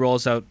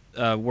rolls out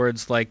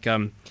words like,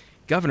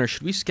 Governor,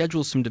 should we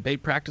schedule some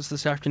debate practice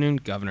this afternoon?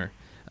 Governor,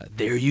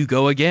 there you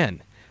go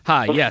again.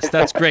 Hi, yes,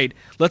 that's great.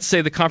 Let's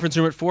say the conference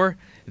room at 4.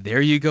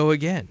 There you go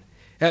again.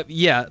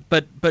 Yeah,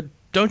 but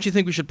don't you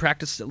think we should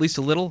practice at least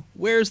a little?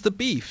 Where's the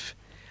beef?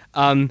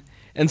 And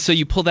so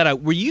you pull that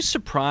out. Were you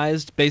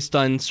surprised, based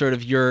on sort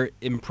of your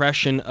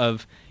impression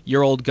of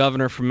your old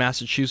governor from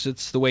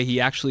Massachusetts, the way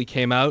he actually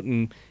came out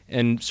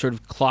and sort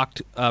of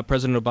clocked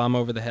President Obama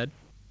over the head?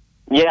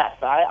 Yes,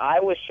 I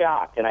was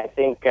shocked, and I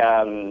think, as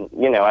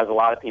a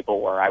lot of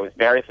people were, I was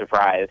very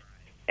surprised.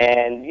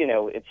 And,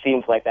 it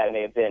seems like that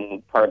may have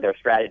been part of their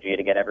strategy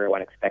to get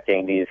everyone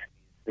expecting these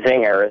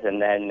zingers.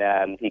 And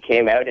then he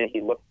came out and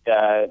he looked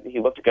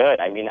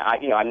good. I mean,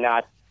 I'm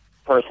not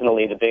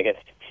personally the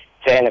biggest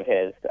fan of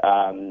his,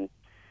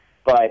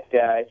 but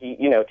he,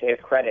 to his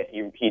credit,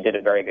 he did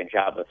a very good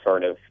job of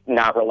sort of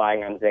not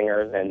relying on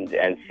zingers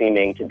and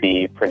seeming to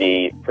be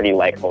pretty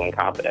likable and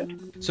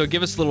competent. So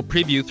give us a little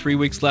preview. 3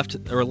 weeks left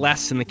or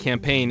less in the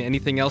campaign.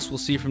 Anything else we'll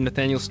see from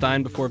Nathaniel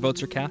Stein before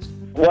votes are cast?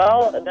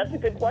 Well, that's a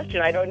good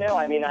question. I don't know.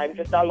 I mean, I'm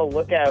just on the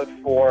lookout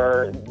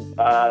for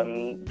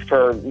the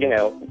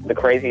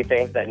crazy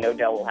things that no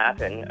doubt will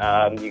happen.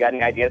 You got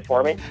any ideas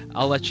for me?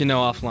 I'll let you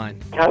know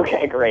offline.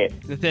 Okay,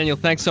 great. Nathaniel,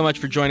 thanks so much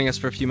for joining us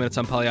for a few minutes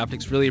on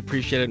Polyoptics. Really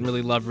appreciate it and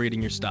really love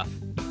reading your stuff.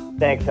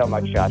 Thanks so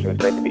much, Josh. It was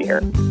great to be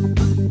here.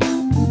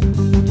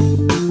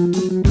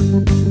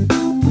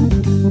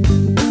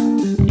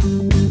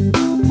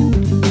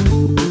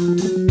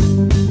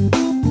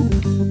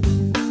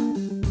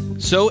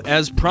 So,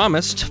 as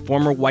promised,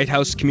 former White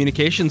House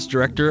Communications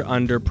Director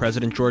under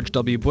President George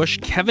W. Bush,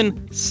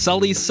 Kevin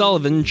Sully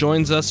Sullivan,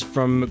 joins us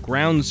from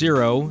Ground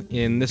Zero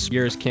in this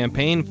year's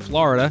campaign,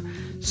 Florida,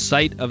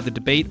 site of the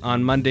debate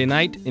on Monday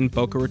night in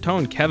Boca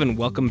Raton. Kevin,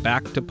 welcome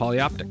back to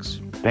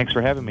Polyoptics. Thanks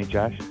for having me,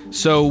 Josh.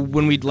 So,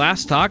 when we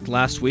last talked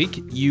last week,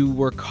 you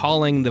were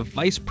calling the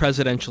vice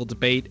presidential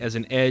debate as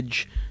an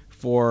edge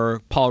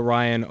for Paul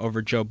Ryan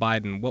over Joe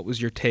Biden. What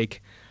was your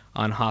take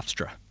on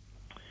Hofstra?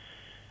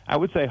 I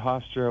would say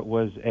Hofstra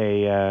was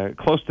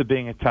close to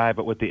being a tie,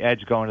 but with the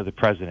edge going to the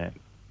president.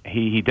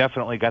 He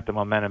definitely got the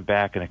momentum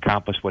back and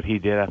accomplished what he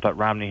did. I thought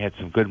Romney had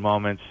some good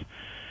moments,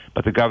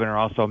 but the governor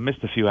also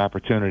missed a few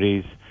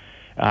opportunities.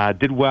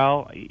 Did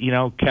well,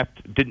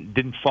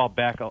 didn't fall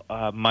back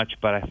much,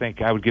 but I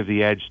think I would give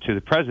the edge to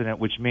the president,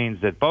 which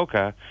means that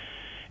Boca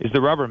is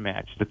the rubber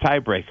match, the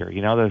tiebreaker.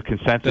 The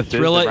consensus. The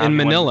Thrilla in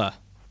Manila.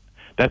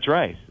 That's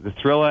right, the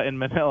Thrilla in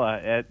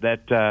Manila.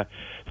 The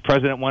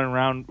president won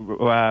round,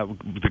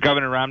 the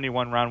governor Romney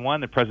won round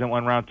 1, the president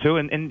won round 2,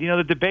 and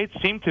the debates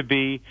seem to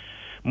be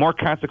more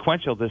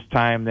consequential this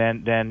time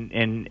than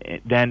in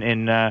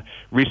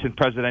recent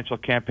presidential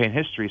campaign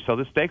history. So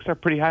the stakes are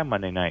pretty high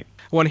Monday night.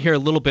 I want to hear a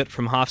little bit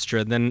from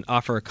Hofstra, then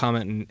offer a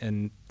comment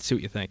and see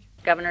what you think.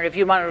 Governor, if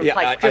you want to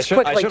reply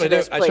quickly to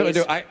this, please. I certainly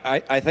do.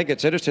 I think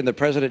it's interesting. The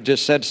president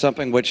just said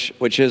something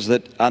which is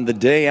that on the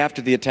day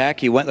after the attack,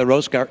 he went to the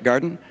Rose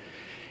Garden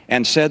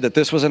and said that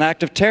this was an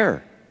act of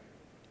terror.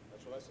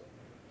 That's what I said.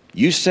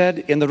 You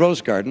said in the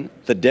Rose Garden,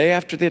 the day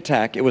after the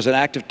attack, it was an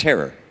act of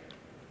terror.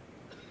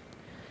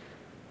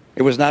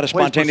 It was not a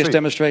spontaneous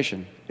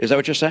demonstration. Is that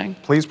what you're saying?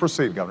 Please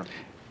proceed, Governor.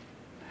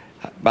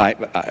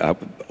 I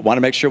want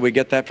to make sure we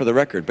get that for the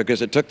record,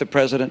 because it took the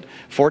president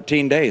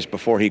 14 days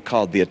before he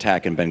called the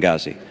attack in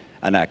Benghazi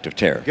an act of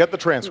terror. Get the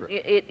transcript.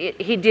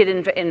 He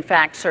did, in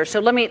fact, sir. So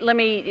let me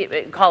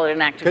call it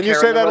an act of terror. Can you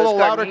say that a little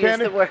louder,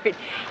 Candy?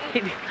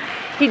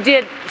 He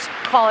did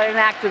call it an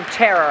act of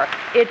terror.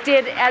 It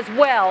did as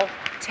well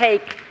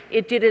take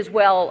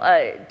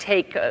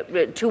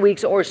 2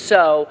 weeks or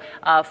so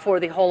for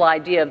the whole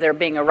idea of there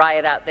being a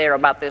riot out there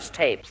about this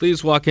tape.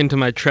 Please walk into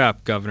my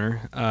trap,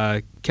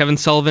 Governor. Kevin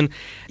Sullivan,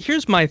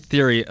 here's my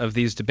theory of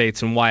these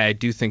debates and why I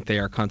do think they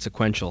are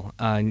consequential.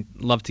 I'd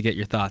love to get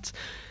your thoughts.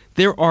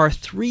 There are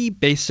 3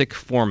 basic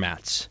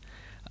formats.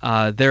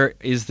 There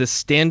is the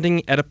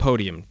standing at a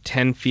podium,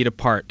 10 feet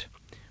apart,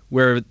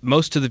 where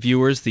most of the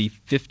viewers, the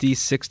 50,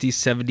 60,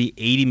 70,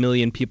 80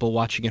 million people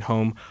watching at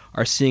home,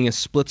 are seeing a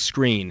split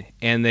screen,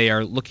 and they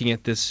are looking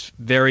at this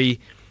very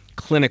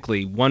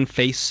clinically, one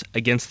face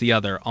against the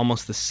other,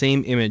 almost the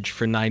same image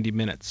for 90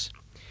 minutes.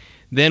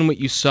 Then what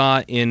you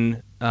saw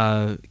in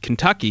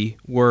Kentucky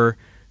were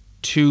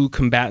 2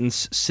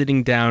 combatants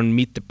sitting down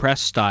meet the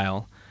press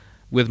style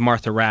with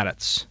Martha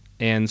Raddatz.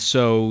 And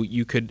so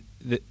you could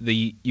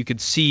you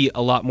could see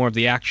a lot more of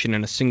the action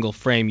in a single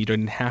frame. You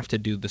didn't have to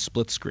do the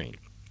split screen.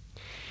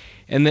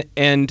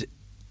 And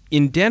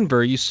in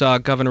Denver, you saw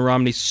Governor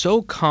Romney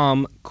so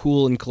calm,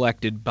 cool, and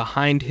collected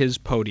behind his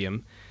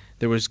podium.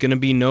 There was going to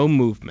be no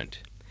movement.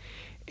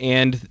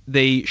 And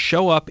they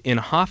show up in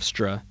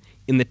Hofstra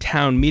in the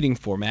town meeting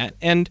format,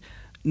 and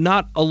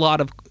not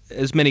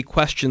as many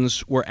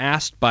questions were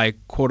asked by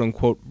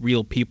quote-unquote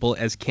real people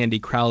as Candy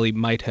Crowley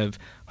might have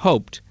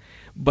hoped.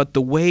 But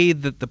the way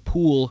that the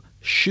pool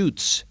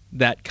shoots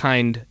that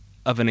kind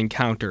of an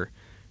encounter,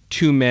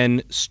 2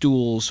 men,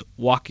 stools,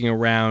 walking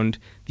around,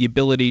 the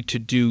ability to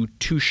do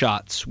 2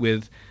 shots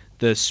with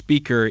the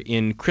speaker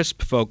in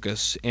crisp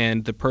focus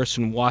and the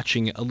person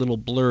watching a little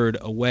blurred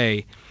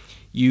away,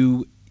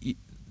 the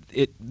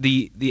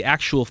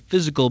actual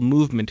physical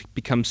movement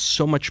becomes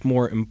so much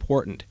more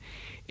important.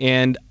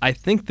 And I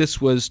think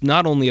this was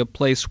not only a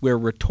place where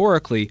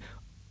rhetorically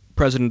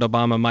President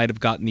Obama might have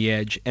gotten the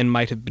edge and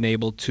might have been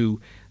able to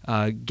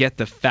get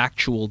the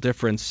factual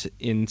difference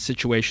in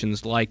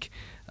situations like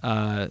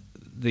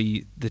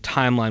the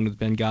timeline with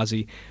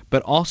Benghazi,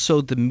 but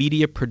also the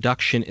media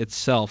production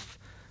itself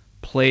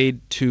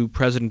played to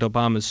President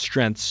Obama's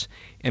strengths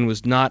and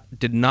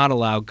did not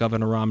allow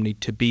Governor Romney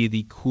to be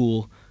the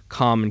cool,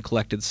 calm, and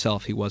collected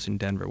self he was in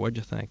Denver. What'd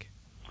you think?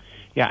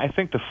 Yeah, I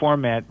think the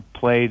format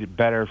played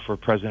better for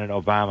President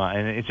Obama.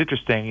 And it's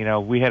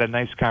interesting, we had a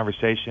nice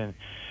conversation,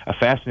 a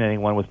fascinating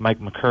one with Mike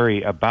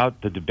McCurry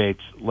about the debates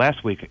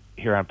last week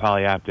here on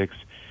Polyoptics.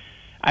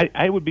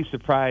 I would be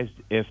surprised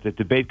if the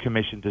Debate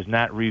Commission does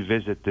not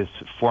revisit this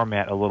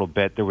format a little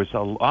bit. There was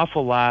an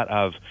awful lot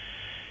of,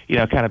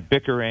 kind of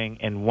bickering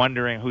and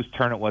wondering whose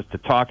turn it was to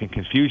talk and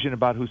confusion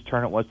about whose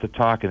turn it was to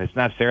talk, and it's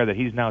not fair that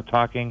he's now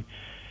talking.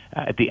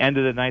 At the end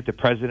of the night, the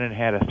president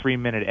had a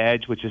 3-minute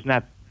edge, which is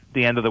not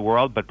the end of the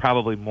world, but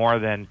probably more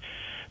than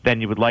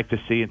you would like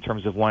to see in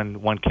terms of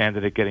one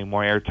candidate getting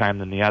more airtime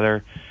than the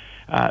other.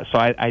 So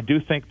I do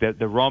think that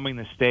the roaming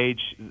the stage,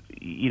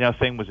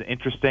 thing was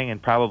interesting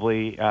and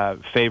probably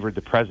favored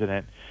the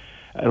president.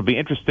 It'll be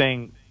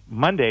interesting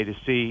Monday to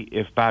see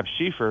if Bob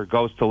Schieffer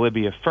goes to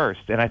Libya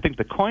first, and I think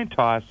the coin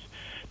toss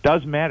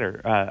does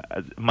matter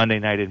Monday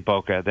night in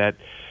Boca.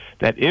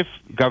 That if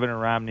Governor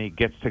Romney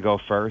gets to go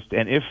first,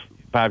 and if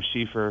Bob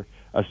Schieffer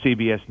of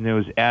CBS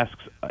News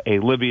asks a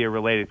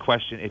Libya-related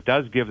question, it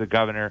does give the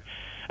governor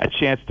a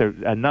chance to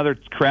another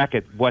crack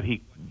at what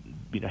he,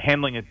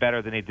 handling it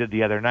better than he did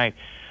the other night.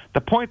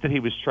 The point that he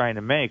was trying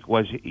to make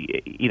was,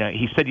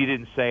 he said you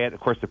didn't say it. Of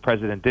course, the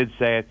president did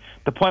say it.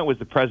 The point was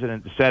the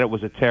president said it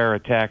was a terror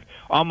attack,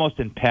 almost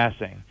in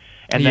passing,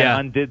 and then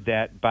undid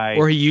that by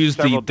or he used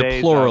the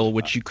plural, of,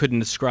 which you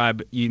couldn't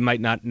ascribe. You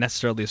might not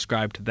necessarily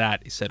ascribe to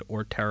that. He said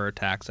or terror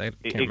attacks. I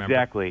can't remember.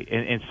 Exactly,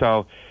 and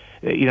so.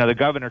 The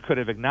governor could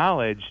have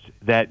acknowledged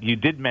that you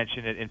did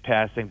mention it in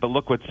passing, but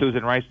look what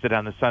Susan Rice did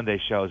on the Sunday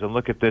shows, and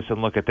look at this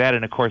and look at that.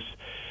 And of course,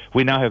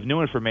 we now have new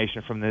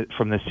information from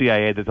the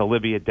CIA that the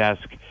Libya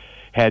desk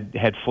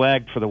had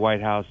flagged for the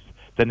White House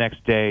the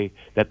next day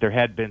that there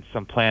had been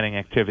some planning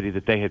activity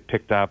that they had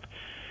picked up.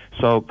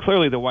 So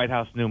clearly, the White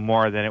House knew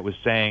more than it was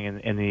saying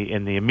in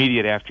the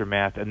immediate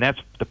aftermath, and that's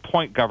the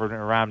point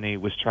Governor Romney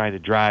was trying to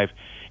drive,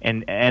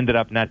 and ended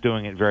up not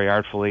doing it very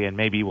artfully. And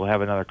maybe we'll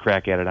have another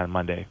crack at it on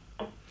Monday.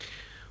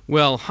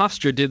 Well,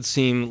 Hofstra did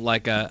seem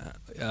like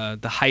the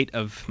height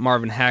of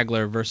Marvin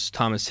Hagler versus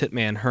Thomas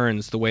Hitman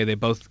Hearns, the way they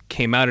both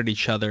came out at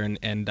each other,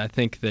 and I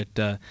think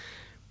that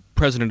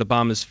President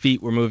Obama's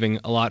feet were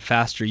moving a lot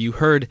faster. You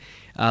heard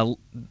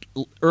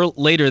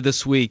later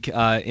this week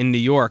in New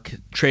York,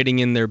 trading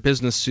in their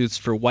business suits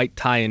for white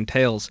tie and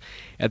tails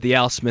at the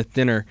Al Smith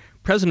dinner,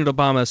 President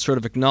Obama sort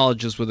of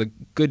acknowledges with a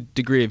good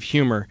degree of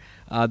humor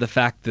the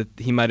fact that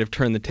he might have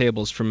turned the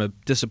tables from a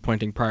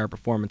disappointing prior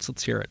performance.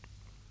 Let's hear it.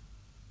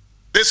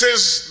 This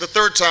is the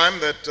 3rd time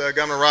that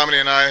Governor Romney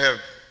and I have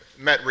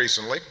met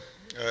recently.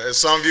 As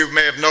some of you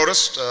may have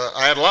noticed,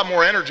 I had a lot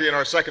more energy in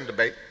our second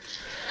debate.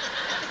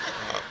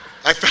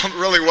 I felt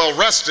really well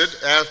rested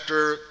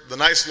after the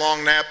nice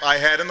long nap I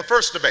had in the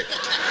first debate.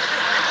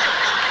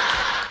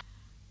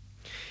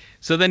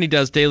 So then he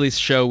does Daly's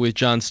show with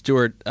Jon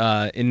Stewart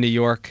in New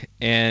York,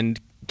 and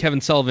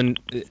Kevin Sullivan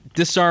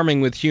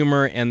disarming with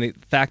humor, and the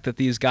fact that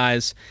these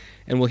guys,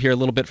 and we'll hear a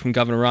little bit from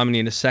Governor Romney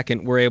in a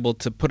second, were able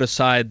to put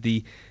aside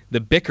the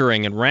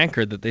bickering and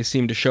rancor that they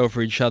seemed to show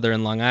for each other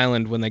in Long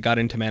Island when they got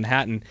into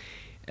Manhattan.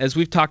 As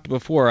we've talked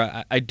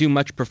before, I do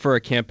much prefer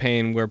a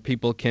campaign where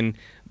people can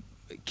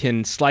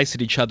slice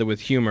at each other with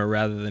humor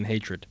rather than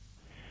hatred.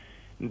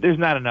 There's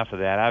not enough of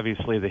that.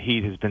 Obviously, the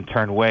heat has been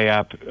turned way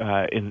up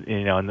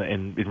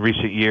in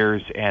recent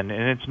years, and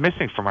it's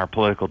missing from our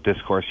political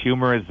discourse.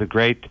 Humor is the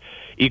great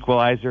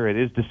equalizer. It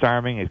is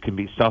disarming. It can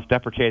be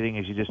self-deprecating,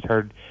 as you just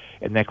heard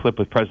in that clip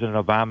with President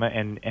Obama,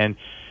 and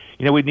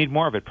we need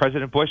more of it.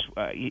 President Bush,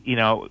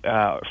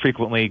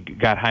 frequently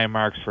got high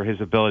marks for his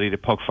ability to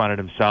poke fun at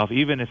himself,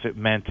 even if it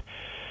meant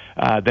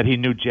that he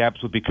knew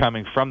jabs would be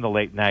coming from the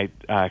late-night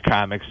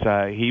comics.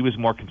 He was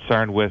more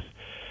concerned with,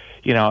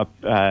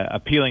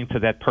 appealing to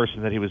that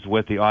person that he was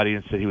with, the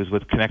audience that he was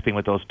with, connecting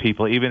with those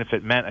people, even if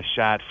it meant a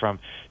shot from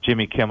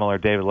Jimmy Kimmel or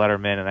David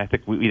Letterman. And I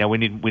think we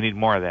need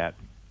more of that.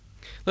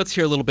 Let's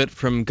hear a little bit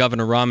from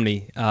Governor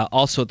Romney,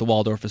 also at the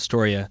Waldorf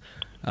Astoria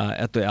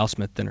at the Al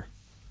Smith dinner.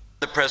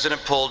 The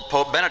president pulled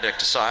Pope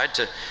Benedict aside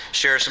to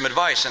share some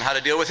advice on how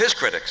to deal with his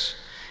critics.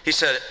 He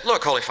said,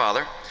 "Look, Holy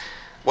Father,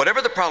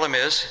 whatever the problem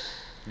is,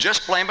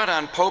 just blame it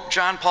on Pope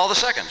John Paul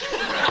II."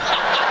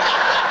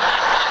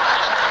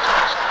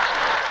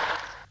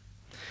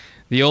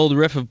 The old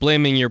riff of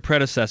blaming your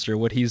predecessor,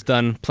 what he's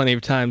done plenty of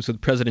times with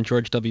President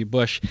George W.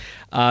 Bush.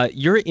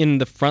 You're in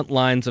the front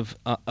lines of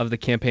the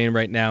campaign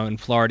right now in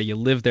Florida. You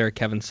live there,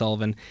 Kevin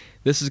Sullivan.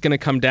 This is going to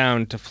come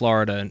down to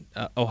Florida,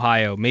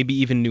 Ohio, maybe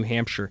even New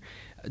Hampshire.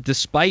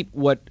 Despite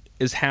what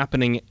is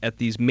happening at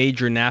these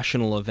major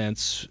national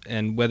events,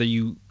 and whether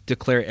you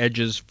declare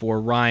edges for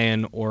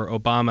Ryan or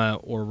Obama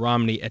or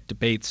Romney at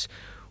debates,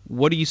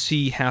 what do you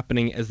see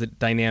happening as the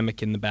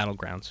dynamic in the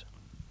battlegrounds?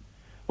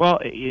 Well,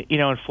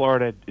 in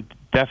Florida,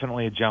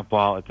 definitely a jump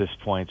ball at this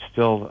point.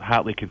 Still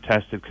hotly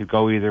contested, could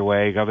go either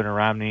way. Governor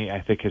Romney,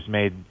 I think, has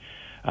made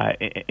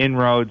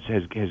inroads,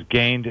 has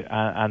gained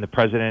on the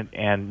president,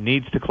 and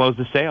needs to close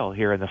the sale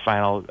here in the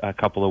final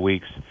couple of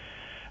weeks.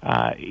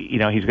 He's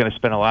going to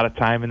spend a lot of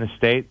time in the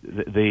state.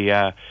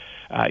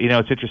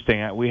 It's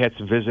interesting. We had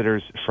some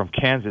visitors from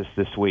Kansas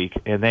this week,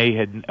 and they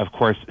had, of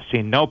course,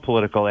 seen no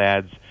political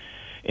ads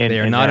in they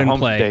are not their in home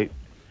play. state.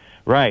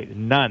 Right,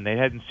 none. They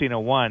hadn't seen a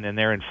one, and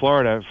they're in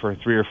Florida for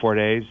 3 or 4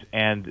 days,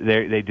 and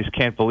they just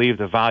can't believe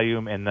the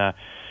volume and the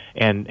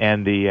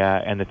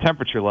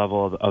temperature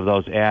level of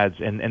those ads,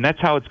 and that's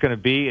how it's going to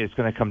be. It's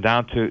going to come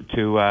down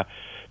to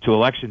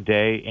Election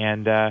Day,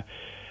 and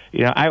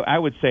I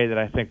would say that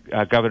I think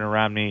Governor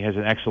Romney has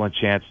an excellent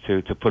chance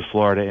to put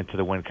Florida into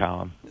the win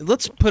column.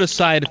 Let's put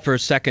aside for a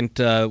second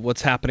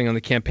what's happening on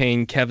the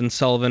campaign. Kevin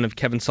Sullivan of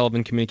Kevin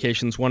Sullivan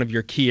Communications, one of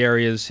your key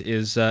areas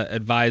is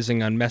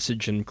advising on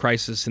message and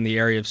crisis in the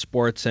area of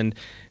sports, and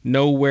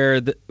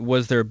nowhere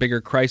was there a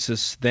bigger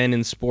crisis than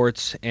in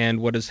sports and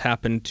what has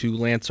happened to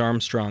Lance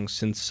Armstrong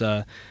since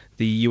the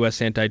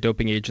U.S.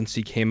 Anti-Doping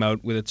Agency came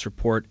out with its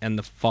report and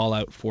the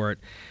fallout for it.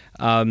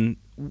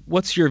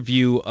 What's your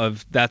view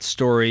of that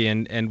story,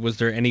 and was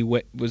there any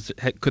way,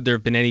 could there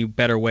have been any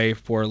better way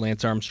for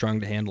Lance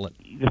Armstrong to handle it?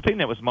 The thing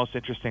that was most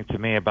interesting to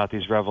me about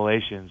these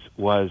revelations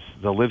was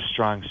the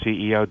Livestrong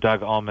CEO,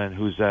 Doug Ullman,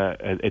 who's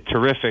a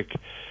terrific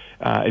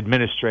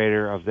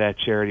administrator of that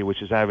charity, which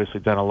has obviously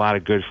done a lot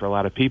of good for a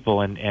lot of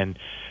people. And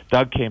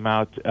Doug came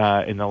out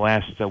in the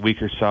last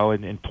week or so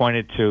and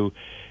pointed to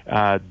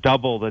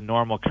double the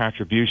normal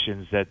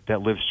contributions that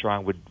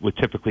Livestrong would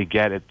typically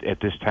get at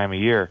this time of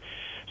year.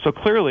 So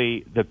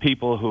clearly,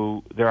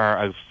 there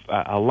are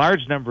a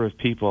large number of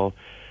people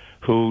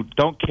who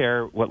don't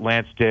care what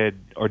Lance did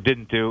or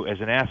didn't do as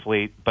an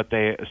athlete, but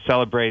they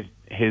celebrate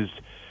his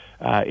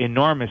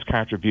enormous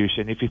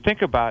contribution. If you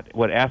think about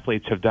what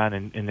athletes have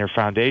done in their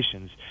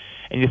foundations,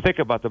 and you think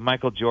about the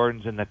Michael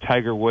Jordans and the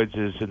Tiger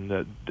Woodses and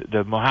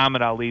the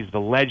Muhammad Alis, the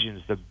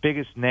legends, the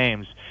biggest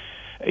names,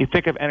 you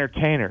think of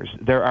entertainers.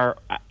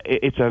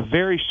 It's a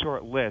very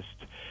short list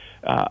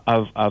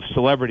of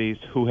celebrities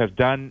who have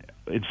done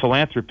in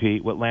philanthropy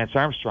what Lance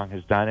Armstrong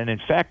has done. And in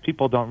fact,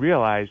 people don't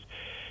realize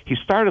he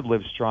started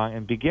Livestrong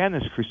and began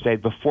this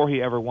crusade before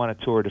he ever won a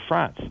Tour de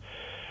France.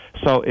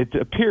 So it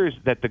appears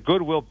that the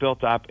goodwill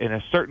built up in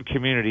a certain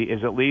community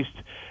is at least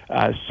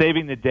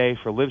saving the day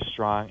for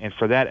Livestrong and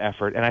for that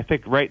effort. And I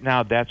think right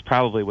now that's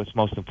probably what's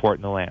most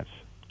important to Lance.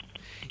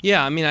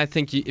 Yeah, I mean, I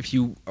think if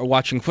you are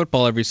watching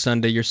football every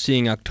Sunday, you're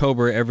seeing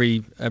October.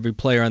 Every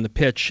player on the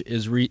pitch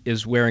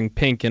is wearing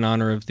pink in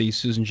honor of the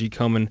Susan G.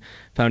 Komen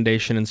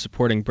Foundation and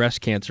supporting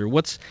breast cancer.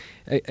 What's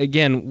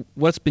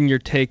been your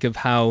take of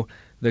how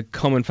the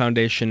Komen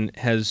Foundation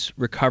has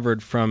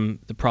recovered from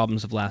the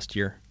problems of last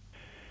year?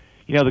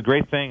 The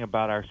great thing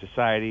about our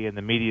society and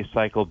the media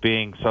cycle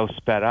being so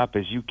sped up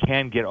is you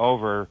can get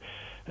over.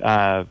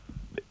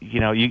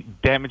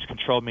 Damage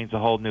control means a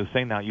whole new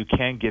thing now. You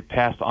can get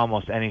past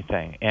almost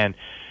anything. And,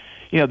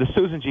 the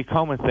Susan G.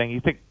 Komen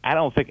thing, I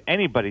don't think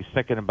anybody's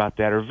thinking about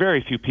that, or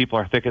very few people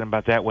are thinking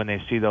about that when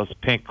they see those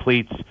pink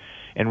cleats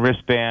and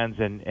wristbands,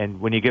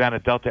 and when you get on a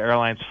Delta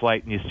Airlines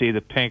flight and you see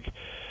the pink,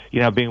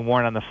 being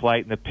worn on the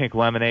flight, and the pink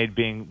lemonade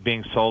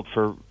being sold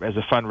as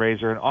a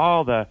fundraiser, and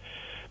all the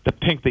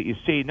pink that you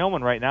see. No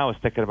one right now is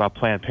thinking about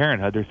Planned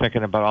Parenthood. They're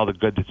thinking about all the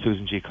good that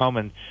Susan G.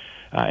 Komen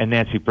and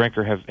Nancy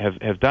Brinker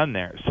have done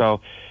there.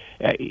 So,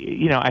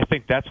 I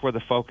think that's where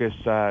the focus,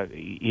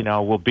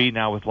 will be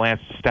now with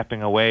Lance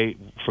stepping away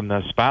from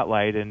the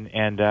spotlight,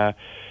 and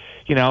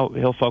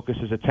he'll focus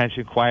his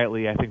attention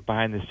quietly, I think,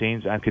 behind the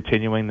scenes on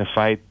continuing the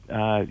fight,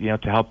 to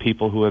help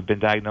people who have been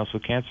diagnosed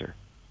with cancer.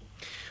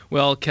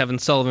 Well, Kevin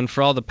Sullivan,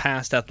 for all the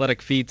past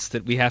athletic feats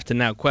that we have to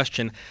now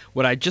question,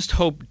 what I just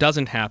hope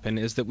doesn't happen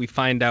is that we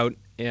find out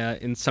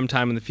in some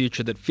time in the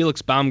future that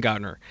Felix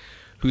Baumgartner,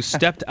 who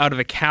stepped out of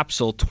a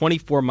capsule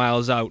 24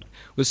 miles out,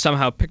 was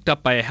somehow picked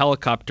up by a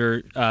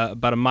helicopter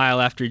about a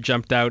mile after he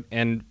jumped out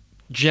and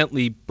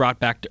gently brought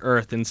back to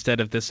earth instead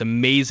of this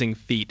amazing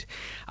feat.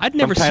 I'd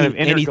never Some kind seen of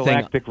anything.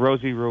 intergalactic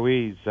Rosie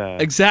Ruiz.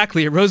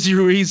 Exactly, a Rosie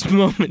Ruiz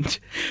moment.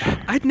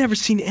 I'd never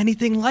seen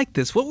anything like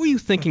this. What were you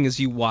thinking as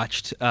you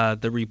watched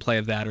the replay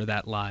of that or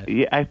that live?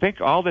 Yeah, I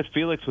think all that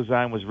Felix was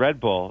on was Red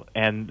Bull,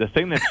 and the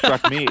thing that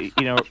struck me,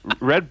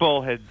 Red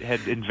Bull had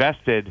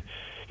invested,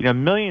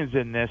 millions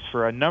in this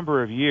for a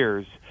number of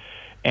years,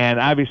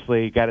 and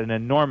obviously got an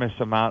enormous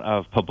amount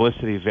of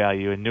publicity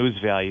value and news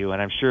value,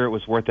 and I'm sure it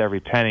was worth every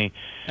penny.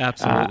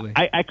 Absolutely.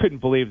 I couldn't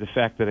believe the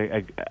fact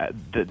that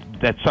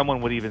that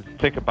someone would even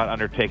think about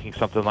undertaking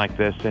something like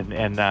this,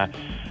 and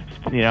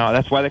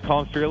that's why they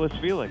call him Fearless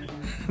Felix.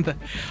 The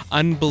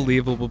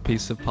unbelievable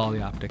piece of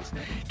polyoptics.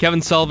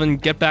 Kevin Sullivan,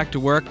 get back to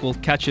work. We'll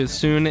catch you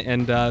soon,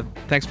 and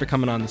thanks for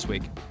coming on this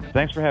week.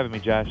 Thanks for having me,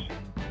 Josh.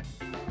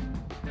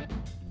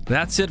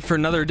 That's it for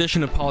another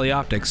edition of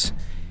Polyoptics.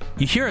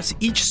 You hear us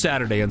each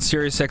Saturday on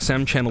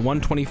SiriusXM Channel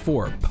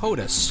 124,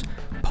 POTUS,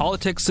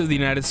 Politics of the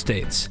United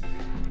States.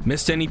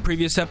 Missed any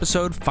previous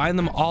episode? Find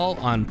them all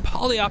on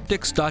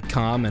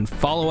polyoptics.com and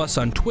follow us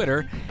on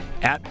Twitter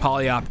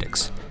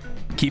 @polyoptics.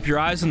 Keep your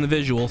eyes on the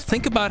visual,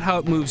 think about how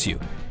it moves you,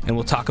 and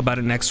we'll talk about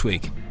it next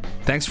week.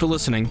 Thanks for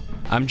listening.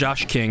 I'm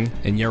Josh King,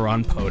 and you're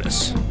on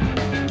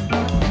POTUS.